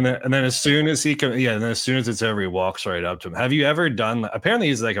 Yeah, and then as soon as as soon as it's over, he walks right up to him. Have you ever done? Apparently,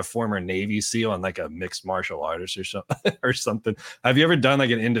 he's a former Navy SEAL and a mixed martial artist or something. Have you ever done an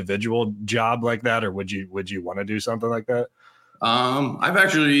individual job like that, or would you want to do something like that? I've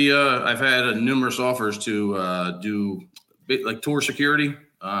actually I've had numerous offers to do tour security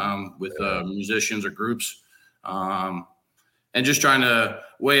with musicians or groups, and just trying to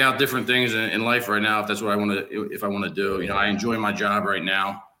weigh out different things in life right now. If that's what I want to do, I enjoy my job right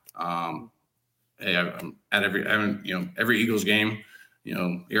now. Hey, I'm at every Eagles game.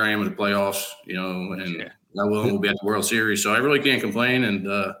 Here I am in the playoffs. And I will be at the World Series, so I really can't complain. And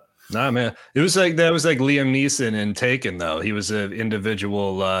Nah, man. It was like Liam Neeson in Taken, though. He was an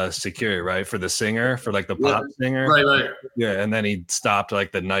individual security, right? For the singer, for like the pop singer. Right. Yeah, and then he stopped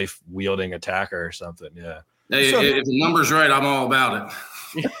like the knife wielding attacker or something. Yeah. Hey, if the number's right, I'm all about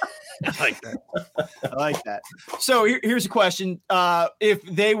it. I like that. I like that. So here's a question. If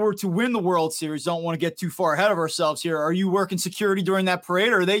they were to win the World Series, don't want to get too far ahead of ourselves here. Are you working security during that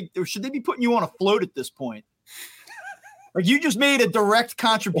parade, or should they be putting you on a float at this point? Like, you just made a direct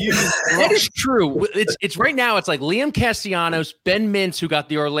contribution. That is true. It's right now. It's like Liam Castellanos, Ben Mintz, who got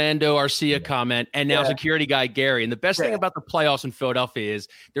the Orlando Arcia comment, and now security guy Gary. And the best thing about the playoffs in Philadelphia is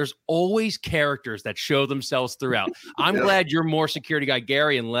there's always characters that show themselves throughout. I'm glad you're more security guy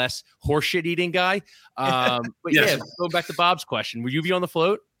Gary and less horseshit eating guy. But going back to Bob's question, will you be on the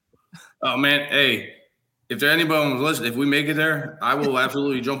float? Oh man, hey, if there anybody was listening, if we make it there, I will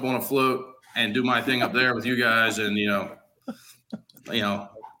absolutely jump on a float and do my thing up there with you guys, and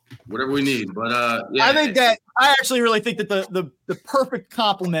whatever we need. But I actually really think that the perfect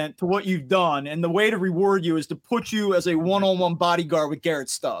compliment to what you've done and the way to reward you is to put you as a one-on-one bodyguard with Garrett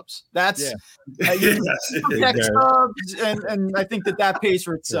Stubbs. That's protect Stubbs, and I think that pays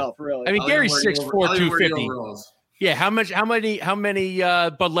for itself. Really, I mean, Gary's 6'4", 250. Yeah, how many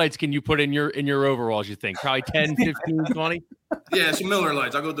Bud Lights can you put in your overalls, you think? Probably 10, 15, 20? Yeah, some Miller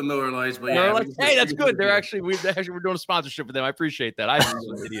Lights. I'll go with the Miller Lights. But Miller Lights? Hey, that's good. We're doing a sponsorship with them. I appreciate that. I'm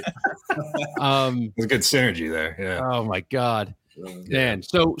an idiot. There's good synergy there. Yeah. Oh my God, man.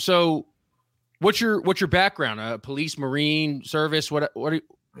 So what's your background? Police, Marine, service? What are you?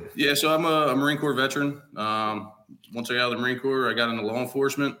 Yeah, so I'm a Marine Corps veteran. Once I got out of the Marine Corps, I got into law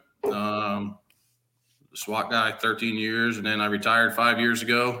enforcement. SWAT guy, 13 years, and then I retired 5 years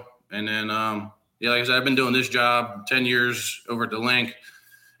ago. And then, like I said, I've been doing this job 10 years over at the Link.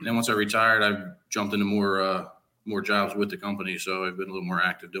 And then once I retired, I jumped into more jobs with the company. So I've been a little more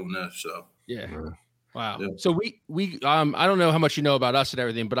active doing this. So Wow. Yeah. So we I don't know how much you know about us and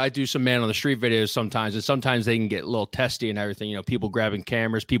everything, but I do some man on the street videos sometimes, and sometimes they can get a little testy and everything. You know, people grabbing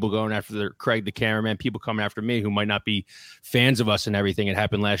cameras, people going after Craig the cameraman, people coming after me who might not be fans of us and everything. It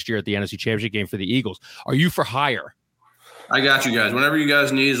happened last year at the NFC Championship game for the Eagles. Are you for hire? I got you guys. Whenever you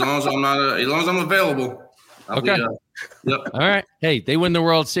guys need, as long as I'm available. Okay. Yep. All right. Hey, they win the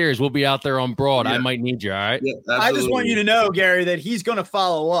World Series. We'll be out there on Broad. Yeah. I might need you. All right. Yeah, I just want you to know, Gary, that he's going to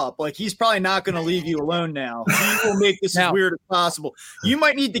follow up. Like, he's probably not going to leave you alone now. He will make this as weird as possible. You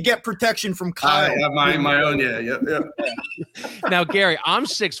might need to get protection from Kyle. I have my own. Yeah. Now, Gary, I'm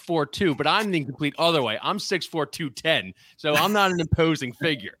 6'4" too, but I'm the complete other way. I'm 6'4", 210. So I'm not an imposing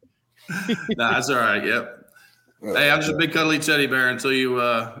figure. Nah, that's all right. Yep. Hey, I'm just a big cuddly teddy bear until you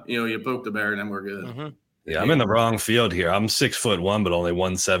poke the bear, and then we're good. Mm-hmm. Yeah, I'm in the wrong field here. I'm 6'1", but only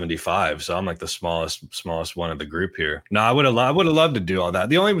 175, so I'm like the smallest one of the group here. No, I would have loved to do all that.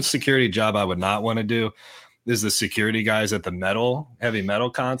 The only security job I would not want to do is the security guys at the heavy metal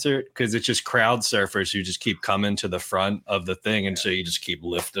concert, because it's just crowd surfers who just keep coming to the front of the thing, and so you just keep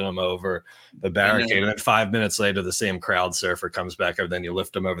lifting them over the barricade, and then 5 minutes later the same crowd surfer comes back over, then you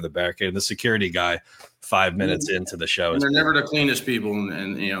lift them over the barricade, and the security guy 5 minutes into the show and they're never the cleanest people,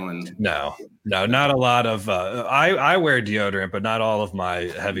 and no, not a lot of I wear deodorant, but not all of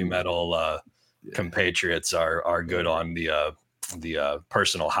my heavy metal compatriots are good on the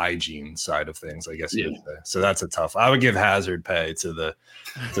personal hygiene side of things, I guess. So that's a tough. I would give hazard pay to the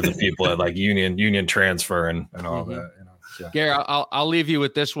people at like union transfer and all that. You know. So. Gary, I'll leave you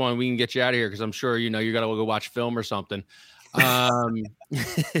with this one. We can get you out of here because I'm sure you got to go watch film or something. Are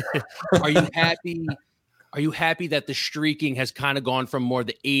you happy? Are you happy that the streaking has kind of gone from more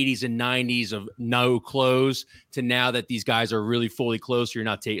the 80s and 90s of no clothes to now that these guys are really fully clothed? So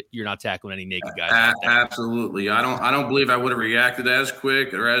you're not tackling any naked guys. Absolutely. I don't believe I would have reacted as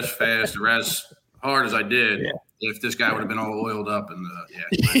quick or as fast or as hard as I did if this guy would have been all oiled up and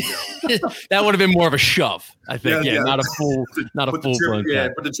that would have been more of a shove, I think. Not a full blown. Yeah,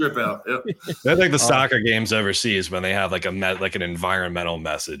 put the trip out. Yep. That's like the soccer games overseas when they have like an environmental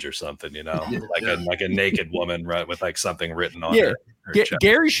message or something, like a naked woman, right, with like something written on her.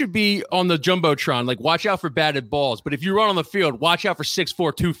 Gary should be on the Jumbotron. Like, watch out for batted balls. But if you run on the field, watch out for 6'4",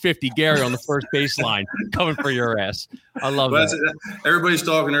 250 Gary on the first baseline coming for your ass. I love that. Everybody's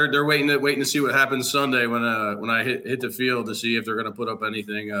talking. They're waiting to see what happens Sunday when I hit the field to see if they're going to put up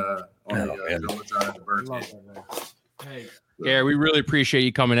anything on the Jumbotron at the birthday. Hey, Gary, we really appreciate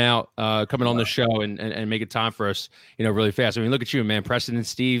you coming out, coming on the show and making time for us, really fast. I mean, look at you, man. Preston and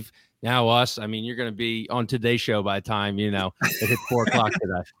Steve, now us. I mean, you're going to be on today's show by the time, it hits 4:00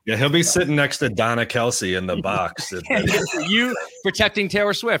 today. Yeah, he'll be sitting next to Donna Kelsey in the box. You protecting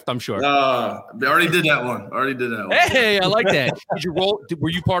Taylor Swift, I'm sure. They already did that one. Hey, I like that. Were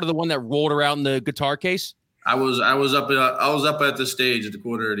you part of the one that rolled around the guitar case? I was up at the stage at the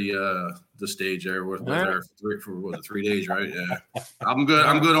corner of the stage there with her for 3 days, right? Yeah, I'm good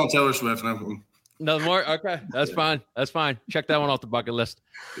on Taylor Swift. Nothing more. Okay, that's fine. Check that one off the bucket list.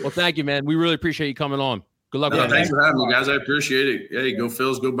 Well, thank you, man. We really appreciate you coming on. Good luck. Thanks for having me, guys. I appreciate it. Hey, go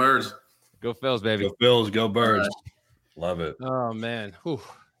Phils, go Birds. Go Phils, baby. Go Phils, go Birds. Love it. Oh man. Whew.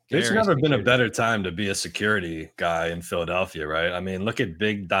 There's never been a better time to be a security guy in Philadelphia, right? I mean, look at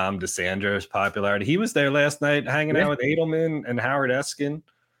Big Dom DeSandro's popularity. He was there last night hanging out with Edelman and Howard Eskin.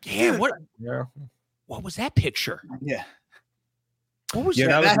 Yeah, what was that picture? Yeah. What was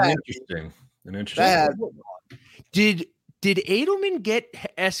that? That was interesting. Did Edelman get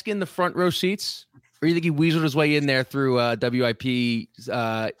Eskin the front row seats? Or you think he weaseled his way in there through WIP's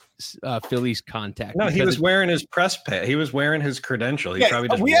Phillies contact? No, he was wearing his press pad. He was wearing his credential.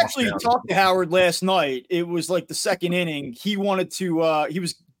 We actually talked to Howard last night. It was like the second inning. He wanted to. He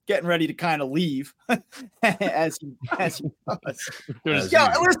was getting ready to kind of leave, as he does.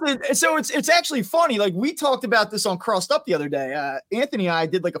 Yeah, listen. So it's actually funny. Like we talked about this on Crossed Up the other day. Anthony and I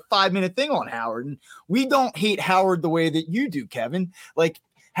did like a 5-minute thing on Howard, and we don't hate Howard the way that you do, Kevin. Like.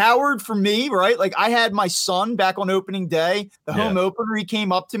 Howard, for me, right? Like I had my son back on opening day, the home opener. He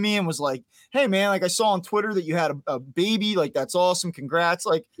came up to me and was like, "Hey, man, like I saw on Twitter that you had a baby. Like that's awesome. Congrats!"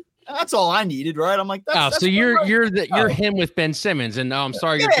 Like that's all I needed, right? I'm like, that's so you're him with Ben Simmons, and I'm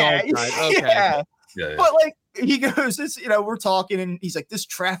sorry, your dog died. Okay, yeah. But like he goes, this, we're talking, and he's like, "This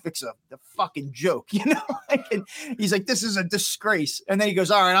traffic's a fucking joke," and he's like, "This is a disgrace." And then he goes,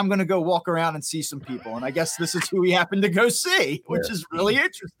 "All right, I'm going to go walk around and see some people." And I guess this is who he happened to go see, which is really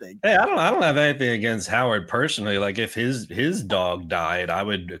interesting. Hey, I don't have anything against Howard personally. Like if his dog died, I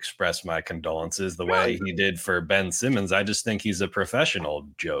would express my condolences the way he did for Ben Simmons. I just think he's a professional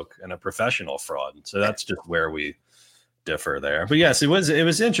joke and a professional fraud. So that's just where we differ there. But yes, it was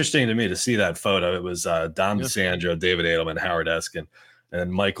interesting to me to see that photo. It was Dom DeSandro, David Edelman, Howard Eskin,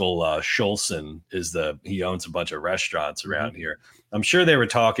 and Michael Schulzen he owns a bunch of restaurants around here. I'm sure they were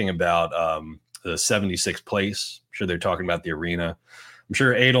talking about the 76th place. I'm sure they're talking about the arena. I'm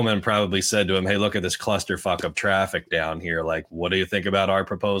sure Edelman probably said to him, "Hey, look at this clusterfuck of traffic down here. Like, what do you think about our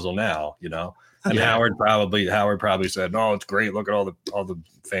proposal now?" And Howard probably said, "No, it's great. Look at all the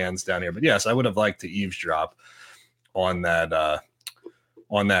fans down here." But yes, I would have liked to eavesdrop on that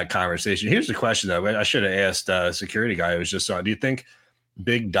conversation. Here's the question though. I should have asked a security guy who was just on. Do you think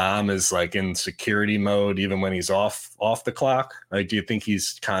Big Dom is like in security mode even when he's off the clock? Like, do you think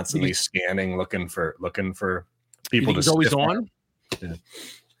he's constantly scanning, looking for people? He's always on. Yeah.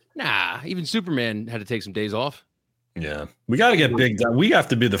 Nah, even Superman had to take some days off. Yeah, we got to get Big Dom. We have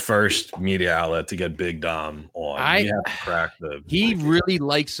to be the first media outlet to get Big Dom on. We have to crack He really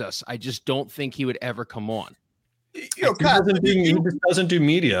likes us. I just don't think he would ever come on. He just doesn't do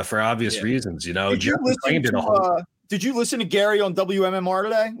media for obvious reasons. Did you listen to Gary on WMMR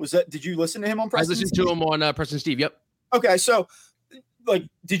today? Did you listen to him on Preston? I listened to him on Preston Steve. Yep. Okay, so like,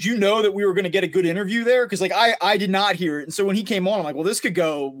 did you know that we were going to get a good interview there? Because like I did not hear it, and so when he came on, I'm like, well, this could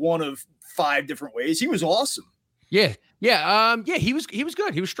go one of 5 different ways. He was awesome. Yeah. He was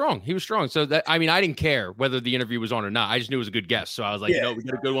good. He was strong. So that, I mean, I didn't care whether the interview was on or not. I just knew it was a good guest. So I was like, we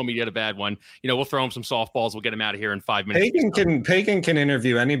get a good one, we get a bad one. We'll throw him some softballs. We'll get him out of here in 5 minutes. Pagan can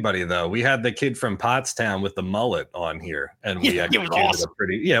interview anybody though. We had the kid from Pottstown with the mullet on here, and we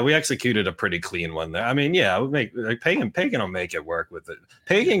executed a pretty clean one there. I mean, Pagan will make it work with it.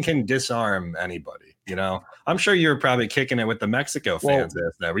 Pagan can disarm anybody. I'm sure you're probably kicking it with the Mexico fans.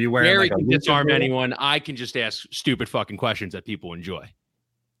 Were you wearing? Gary can disarm anyone. I can just ask stupid fucking questions that people enjoy.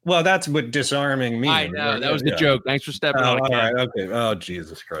 Well, that's what disarming means. I know that was the joke. Thanks for stepping on. All right. Okay. Oh,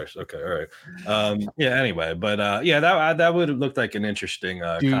 Jesus Christ. Okay. All right. Anyway, but that would have looked like an interesting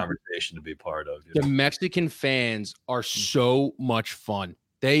conversation to be part of. The Mexican fans are so much fun.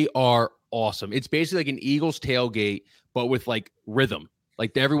 They are awesome. It's basically like an Eagles tailgate, but with like rhythm.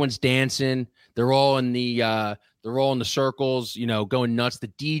 Like everyone's dancing. They're all in the circles, going nuts. The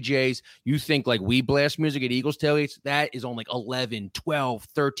DJs, you think like we blast music at Eagles tailgates, that is on like 11, 12,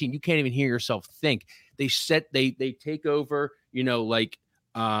 13. You can't even hear yourself think. They take over, it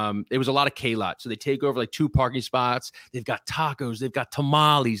was a lot of K-Lot. So they take over like 2 parking spots. They've got tacos. They've got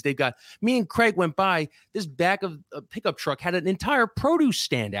tamales. Me and Craig went by, this back of a pickup truck had an entire produce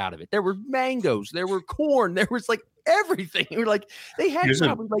stand out of it. There were mangoes. There were corn. There was like everything. We're like, they had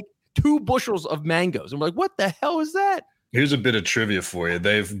probably like 2 bushels of mangoes. I'm like, what the hell is that? Here's a bit of trivia for you.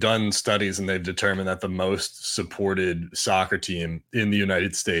 They've done studies and they've determined that the most supported soccer team in the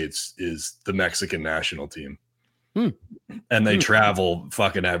United States is the Mexican national team. And they travel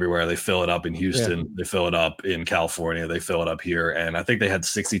fucking everywhere. They fill it up in Houston. They fill it up in California. They fill it up here. And I think they had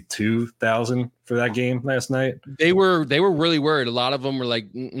 62,000 for that game last night. They were really worried. A lot of them were like,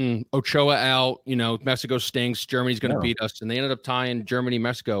 Ochoa out, Mexico stinks. Germany's going to beat us. And they ended up tying Germany,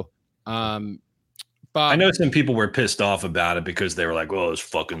 Mexico. But I know some people were pissed off about it because they were like, well, this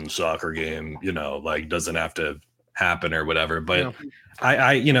fucking soccer game, like doesn't have to happen or whatever. But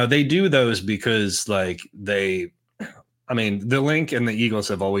they do those because like the Link and the Eagles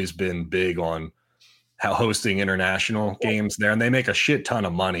have always been big on hosting international games there, and they make a shit ton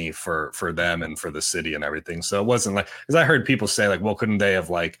of money for them and for the city and everything. So it wasn't like, because I heard people say like, well, couldn't they have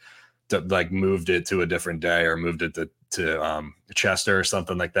moved it to a different day or moved it to Chester or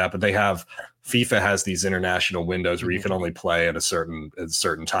something like that? But FIFA has these international windows where you can only play at a certain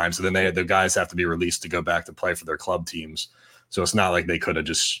time. So then the guys have to be released to go back to play for their club teams. So it's not like they could have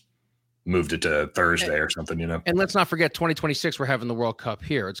just moved it to Thursday or something, And let's not forget 2026, we're having the World Cup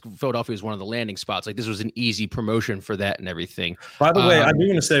here. Philadelphia is one of the landing spots. Like this was an easy promotion for that and everything. By the way, I do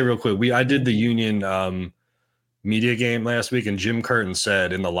want to say real quick, I did the Union media game last week, and Jim Curtin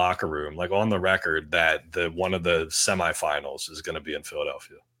said in the locker room, like on the record, that one of the semifinals is going to be in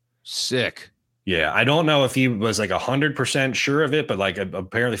Philadelphia. Sick. Yeah, I don't know if he was like 100% sure of it, but like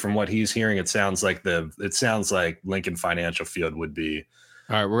apparently from what he's hearing, it sounds like Lincoln Financial Field would be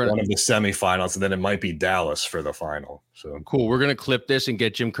one of the semifinals, and then it might be Dallas for the final. So cool. We're gonna clip this and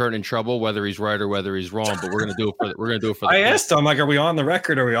get Jim Curtin in trouble, whether he's right or whether he's wrong. But we're gonna do it for. I asked him, like, are we on the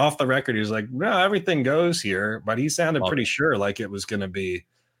record? Are we off the record? He was like, no, everything goes here. But he sounded pretty sure, like it was gonna be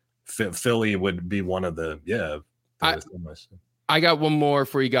Philly would be one of the I got one more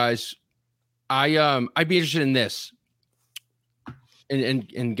for you guys. I'd be interested in this,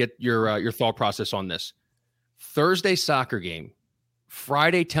 and get your thought process on this. Thursday soccer game,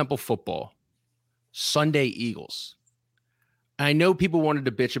 Friday Temple football, Sunday Eagles. I know people wanted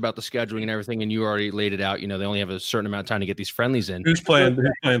to bitch about the scheduling and everything, and you already laid it out. They only have a certain amount of time to get these friendlies in. Who's playing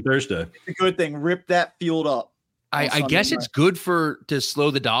Thursday? It's a good thing. Rip that field up. I guess it's good to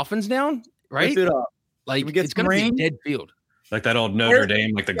slow the Dolphins down, right? Rip it up. Like it's going to be a dead field. Like that old Notre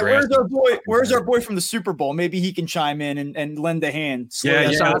Dame, like the grass. Where's our boy from the Super Bowl? Maybe he can chime in and lend a hand.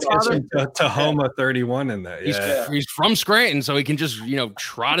 Tahoma 31 in that. Yeah. He's from Scranton, so he can just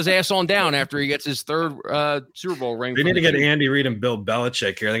trot his ass on down after he gets his third Super Bowl ring. They need to get Andy Reid and Bill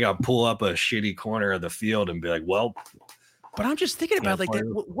Belichick here. They got to pull up a shitty corner of the field and be like, well. But I'm just thinking about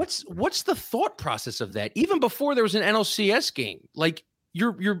what's the thought process of that? Even before there was an NLCS game, like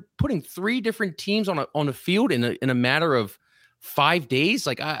you're putting 3 different teams on a field in a matter of 5 days.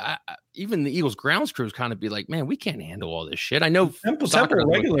 Like I even the Eagles grounds crews kind of be like, man, we can't handle all this shit. I know Temple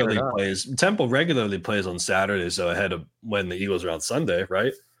regularly plays on Saturdays, so ahead of when the Eagles are on Sunday,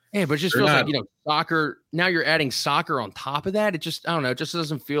 right? Yeah, but it just feels like soccer. Now you're adding soccer on top of that. It just I don't know. It just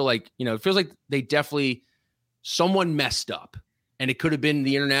doesn't feel like it feels like they definitely someone messed up, and it could have been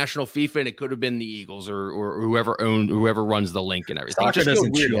the international FIFA, and it could have been the Eagles or whoever runs the link and everything. Soccer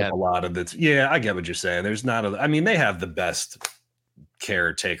doesn't chew up a lot of it. Yeah, I get what you're saying. There's not they have the best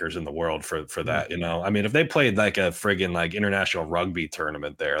caretakers in the world for that. If they played like a friggin' like international rugby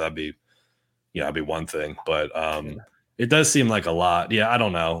tournament there, that'd be one thing. But it does seem like a lot. Yeah, I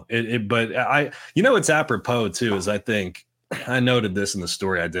don't know. But it's apropos too, is I think I noted this in the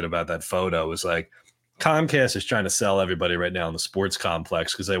story I did about that photo. Was like, Comcast is trying to sell everybody right now in the sports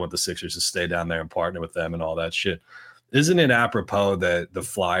complex because they want the Sixers to stay down there and partner with them and all that shit. Isn't it apropos that the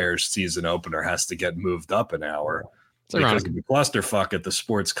Flyers season opener has to get moved up an hour because of the clusterfuck at the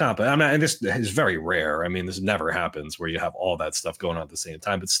sports comp? And this is very rare. This never happens where you have all that stuff going on at the same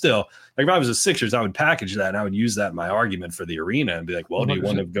time. But still, like if I was a Sixers, I would package that and I would use that in my argument for the arena and be like, well, do you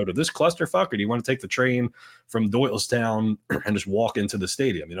want to go to this clusterfuck or do you want to take the train from Doylestown and just walk into the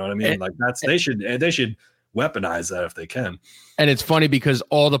stadium? You know what I mean? Like they should weaponize that if they can. And it's funny because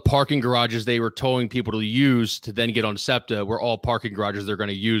all the parking garages they were telling people to use to then get on SEPTA were all parking garages they're going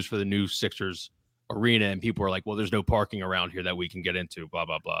to use for the new Sixers arena, and people were like, well, there's no parking around here that we can get into, blah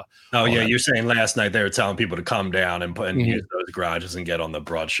blah blah. Oh yeah, you're saying last night they were telling people to come down and use those garages and get on the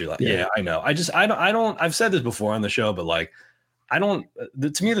Broad Street line. Yeah, I know. I don't I've said this before on the show, but like to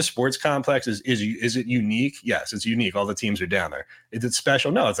me the sports complex is it unique? Yes, it's unique. All the teams are down there. Is it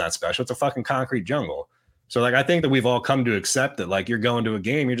special? No, it's not special. It's a fucking concrete jungle. So like I think that we've all come to accept that like you're going to a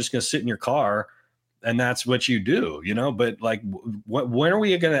game, you're just going to sit in your car and that's what you do, but like when are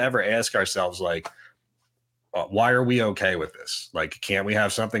we going to ever ask ourselves like why are we okay with this? Like, can't we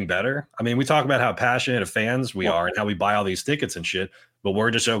have something better? I mean, we talk about how passionate of fans we are and how we buy all these tickets and shit, but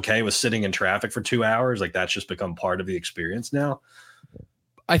we're just okay with sitting in traffic for 2 hours. Like, that's just become part of the experience now.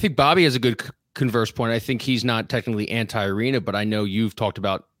 I think Bobby has a good converse point. I think he's not technically anti-arena, but I know you've talked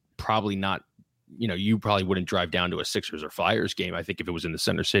about probably not, you probably wouldn't drive down to a Sixers or Flyers game. I think if it was in the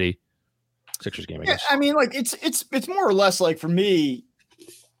Center City Sixers game, I guess. I mean, like it's more or less like, for me,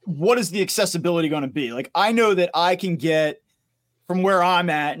 what is the accessibility going to be? Like, I know that I can get from where I'm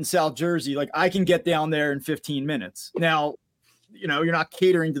at in South Jersey, like I can get down there in 15 minutes. Now, you're not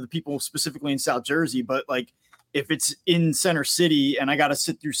catering to the people specifically in South Jersey, but like if it's in Center City and I got to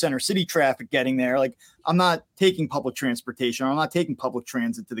sit through Center City traffic getting there, like I'm not taking public transportation. I'm not taking public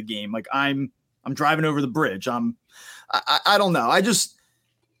transit to the game. Like I'm driving over the bridge. I don't know.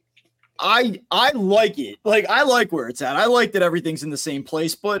 I like it. Like, I like where it's at. I like that everything's in the same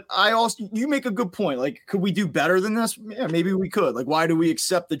place, but you make a good point. Like, could we do better than this? Yeah, maybe we could. Like, why do we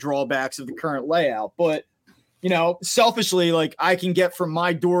accept the drawbacks of the current layout? But, selfishly, like I can get from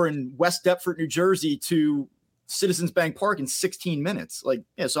my door in West Deptford, New Jersey to Citizens Bank Park in 16 minutes. Like,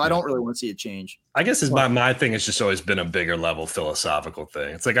 yeah, so I don't really want to see it change. I guess my thing has just always been a bigger level philosophical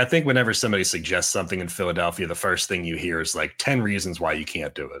thing. It's like, I think whenever somebody suggests something in Philadelphia, the first thing you hear is like 10 reasons why you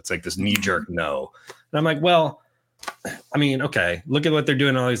can't do it. It's like this knee jerk no. And I'm like, well, I mean, okay, look at what they're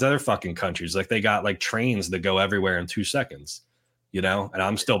doing in all these other fucking countries. Like, they got like trains that go everywhere in 2 seconds, and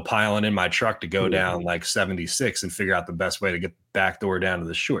I'm still piling in my truck to go down like 76 and figure out the best way to get the back door down to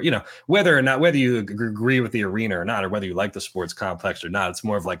the shore. Whether you agree with the arena or not, or whether you like the sports complex or not, it's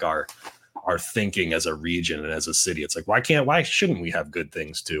more of like our thinking as a region and as a city. It's like, why shouldn't we have good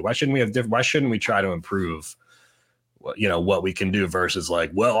things too? Why shouldn't we try to improve what we can do versus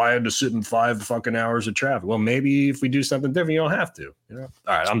like, well, I had to sit in 5 fucking hours of traffic. Well, maybe if we do something different, you don't have to, All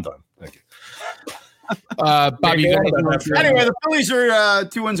right, I'm done. Thank you. Bobby, anyway, the Phillies are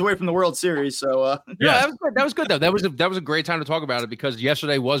 2 wins away from the World Series. So yeah, that was good though. That was a great time to talk about it because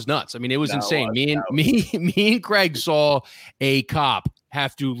yesterday was nuts. I mean, it was insane. Me and Craig saw a cop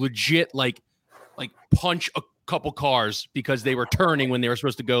have to legit like punch a couple cars because they were turning when they were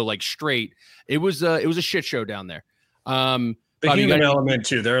supposed to go like straight. It was a shit show down there. The Bobby, human element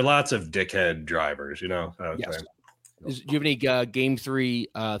too. There are lots of dickhead drivers. Yes. Do you have any game 3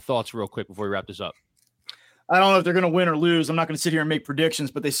 thoughts real quick before we wrap this up? I don't know if they're going to win or lose. I'm not going to sit here and make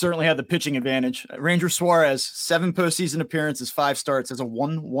predictions, but they certainly have the pitching advantage. Ranger Suarez, 7 postseason appearances, 5 starts, has a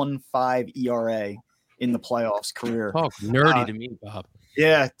 1.15 ERA in the playoffs career. Talk nerdy to me, Bob.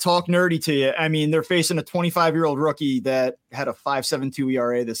 Yeah, talk nerdy to you. I mean, they're facing a 25-year-old rookie that had a 5.72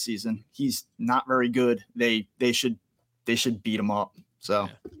 ERA this season. He's not very good. They should beat him up. So.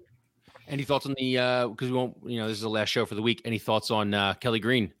 Yeah. Any thoughts on the because we won't, this is the last show for the week. Any thoughts on Kelly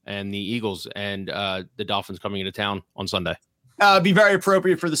Green and the Eagles and the Dolphins coming into town on Sunday? It'd be very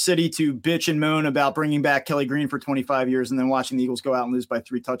appropriate for the city to bitch and moan about bringing back Kelly Green for 25 years and then watching the Eagles go out and lose by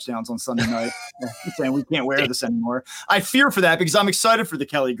 3 touchdowns on Sunday night. Saying we can't wear this anymore. I fear for that because I'm excited for the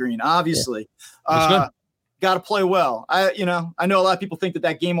Kelly Green, obviously. Yeah. Got to play well. I know a lot of people think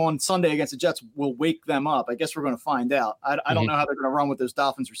that game on Sunday against the Jets will wake them up. I guess we're going to find out. I don't know how they're going to run with those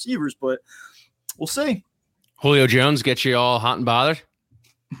Dolphins receivers, but we'll see. Julio Jones gets you all hot and bothered.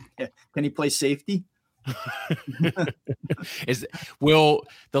 Yeah. Can he play safety? The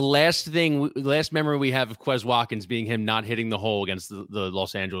last memory we have of Quez Watkins being him not hitting the hole against the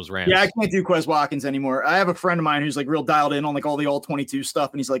Los Angeles Rams? Yeah, I can't do Quez Watkins anymore. I have a friend of mine who's like real dialed in on like all the all 22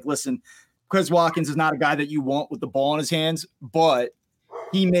 stuff, and he's like, listen, Quez Watkins is not a guy that you want with the ball in his hands, but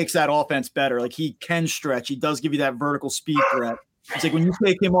he makes that offense better. Like, he can stretch. He does give you that vertical speed threat. It's like when you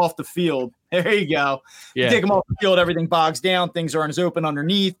take him off the field, there you go. Yeah. You take him off the field, everything bogs down. Things aren't as open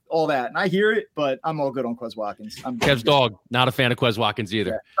underneath, all that. And I hear it, but I'm all good on Quez Watkins. Kev's dog, not a fan of Quez Watkins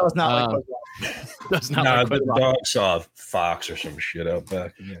either. Yeah, that was not like Quez Watkins. That's not the dog saw a fox or some shit out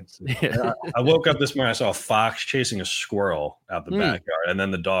back against it. Yeah. I woke up this morning, I saw a fox chasing a squirrel out the backyard, and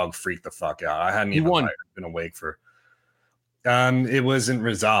then the dog freaked the fuck out. I hadn't even been awake for it wasn't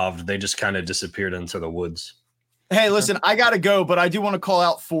resolved. They just kind of disappeared into the woods. Hey, listen, I got to go, but I do want to call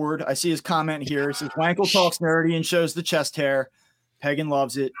out Ford. I see his comment here. It says, Wankel talks nerdy and shows the chest hair. Pagan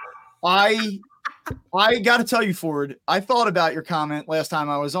loves it. I got to tell you, Ford, I thought about your comment last time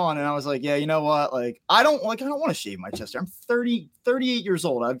I was on, and I was like, yeah, you know what? Like, I don't want to shave my chest hair. I'm 38 years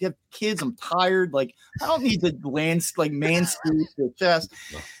old. I've got kids. I'm tired. Like, I don't need to manscape the chest.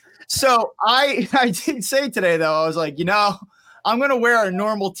 So I did say today, though, I was like, I'm going to wear a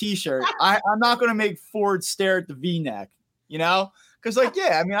normal t-shirt. I'm not going to make Ford stare at the V-neck, because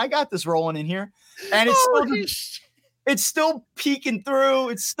I got this rolling in here, and it's It's still peeking through.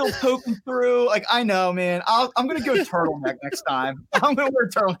 It's still poking through. Like, I know, man. I'm going to go turtleneck next time. I'm going to wear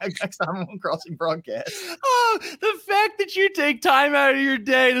turtleneck next time I'm on Crossing Broadcast. Oh, the fact that you take time out of your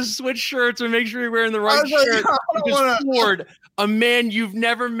day to switch shirts and make sure you're wearing the right shirt. Because Ford, a man you've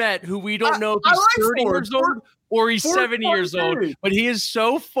never met who we don't know if he's 30 years old or he's 70 years old, but he is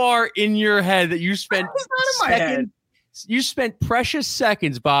so far in your head that you spent seconds. You spent precious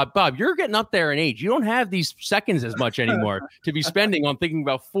seconds, Bob. Bob, you're getting up there in age. You don't have these seconds as much anymore to be spending on thinking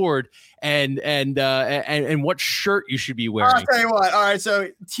about Ford and what shirt you should be wearing. I'll tell you what. All right, so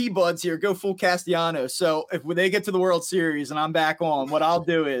T-Buds here, go full Castellanos. So if when they get to the World Series and I'm back on, what I'll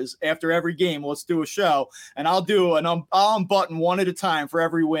do is after every game, let's do a show, and I'll unbutton one at a time for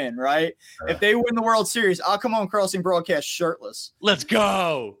every win. Right? If they win the World Series, I'll come on Crossing Broadcast shirtless. Let's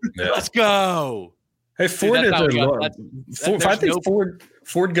go. Yeah. Let's go. Hey, Ford I think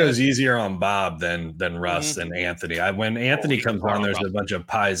Ford goes easier on Bob than Russ and Anthony. When Anthony comes on, there's a bunch of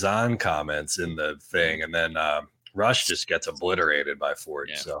Paisan comments in the thing, and then Rush just gets obliterated by Ford.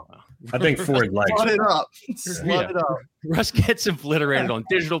 Yeah. So I think Ford likes it up. It up. Russ gets obliterated on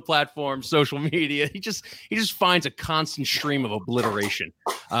digital platforms, social media. He just finds a constant stream of obliteration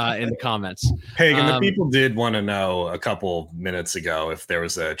in the comments. Hey, and the people did want to know a couple minutes ago if there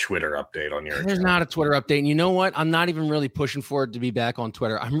was a Twitter update on your account. There's not a Twitter update. And you know what? I'm not even really pushing for it to be back on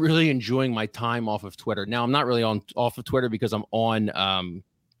Twitter. I'm really enjoying my time off of Twitter. Now, I'm not really off of Twitter because I'm on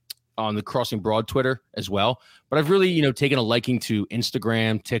the Crossing Broad Twitter as well. But I've really, taken a liking to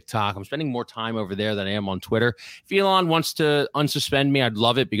Instagram, TikTok. I'm spending more time over there than I am on Twitter. If Elon wants to unsuspend me, I'd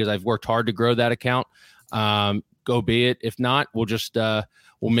love it because I've worked hard to grow that account. Go be it. If not, we'll just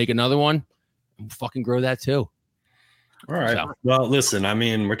we'll make another one and fucking grow that too. All right. So. Well, listen, I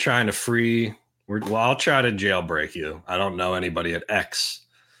mean, we're trying to I'll try to jailbreak you. I don't know anybody at X,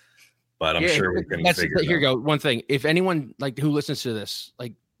 but I'm sure we can figure it out. Here you go. One thing. If anyone who listens to this,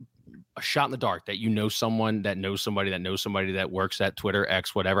 a shot in the dark that someone that knows somebody that knows somebody that works at Twitter,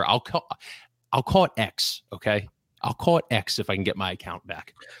 X, whatever, I'll call it X. Okay. I'll call it X if I can get my account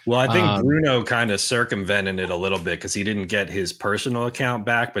back. Well, I think Bruno kind of circumvented it a little bit because he didn't get his personal account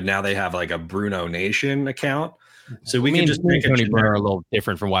back, but now they have a Bruno Nation account. So we can just make Tony Bruno a little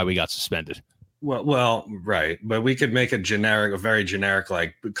different from why we got suspended. Well, right. But we could make a very generic,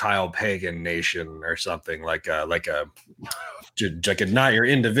 like Kyle Pagan Nation or something like a not your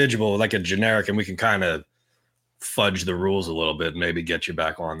individual, like a generic, and we can kind of fudge the rules a little bit and maybe get you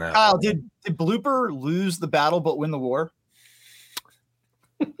back on that. Kyle, did Blooper lose the battle but win the war?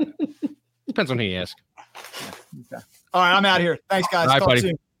 Depends on who you ask. Okay. All right, I'm out of here. Thanks, guys. All right, Talk buddy.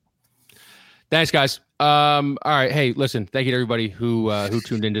 soon. Thanks, guys. All right. Hey, listen, thank you to everybody who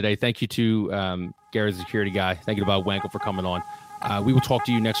tuned in today. Thank you to Gary, the security guy. Thank you to Bob Wankel for coming on. We will talk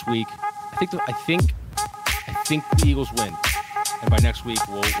to you next week. I think the Eagles win. And by next week,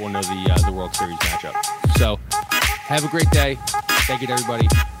 we'll know the World Series matchup. So have a great day. Thank you to everybody.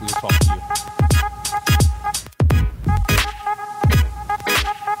 We will talk to you.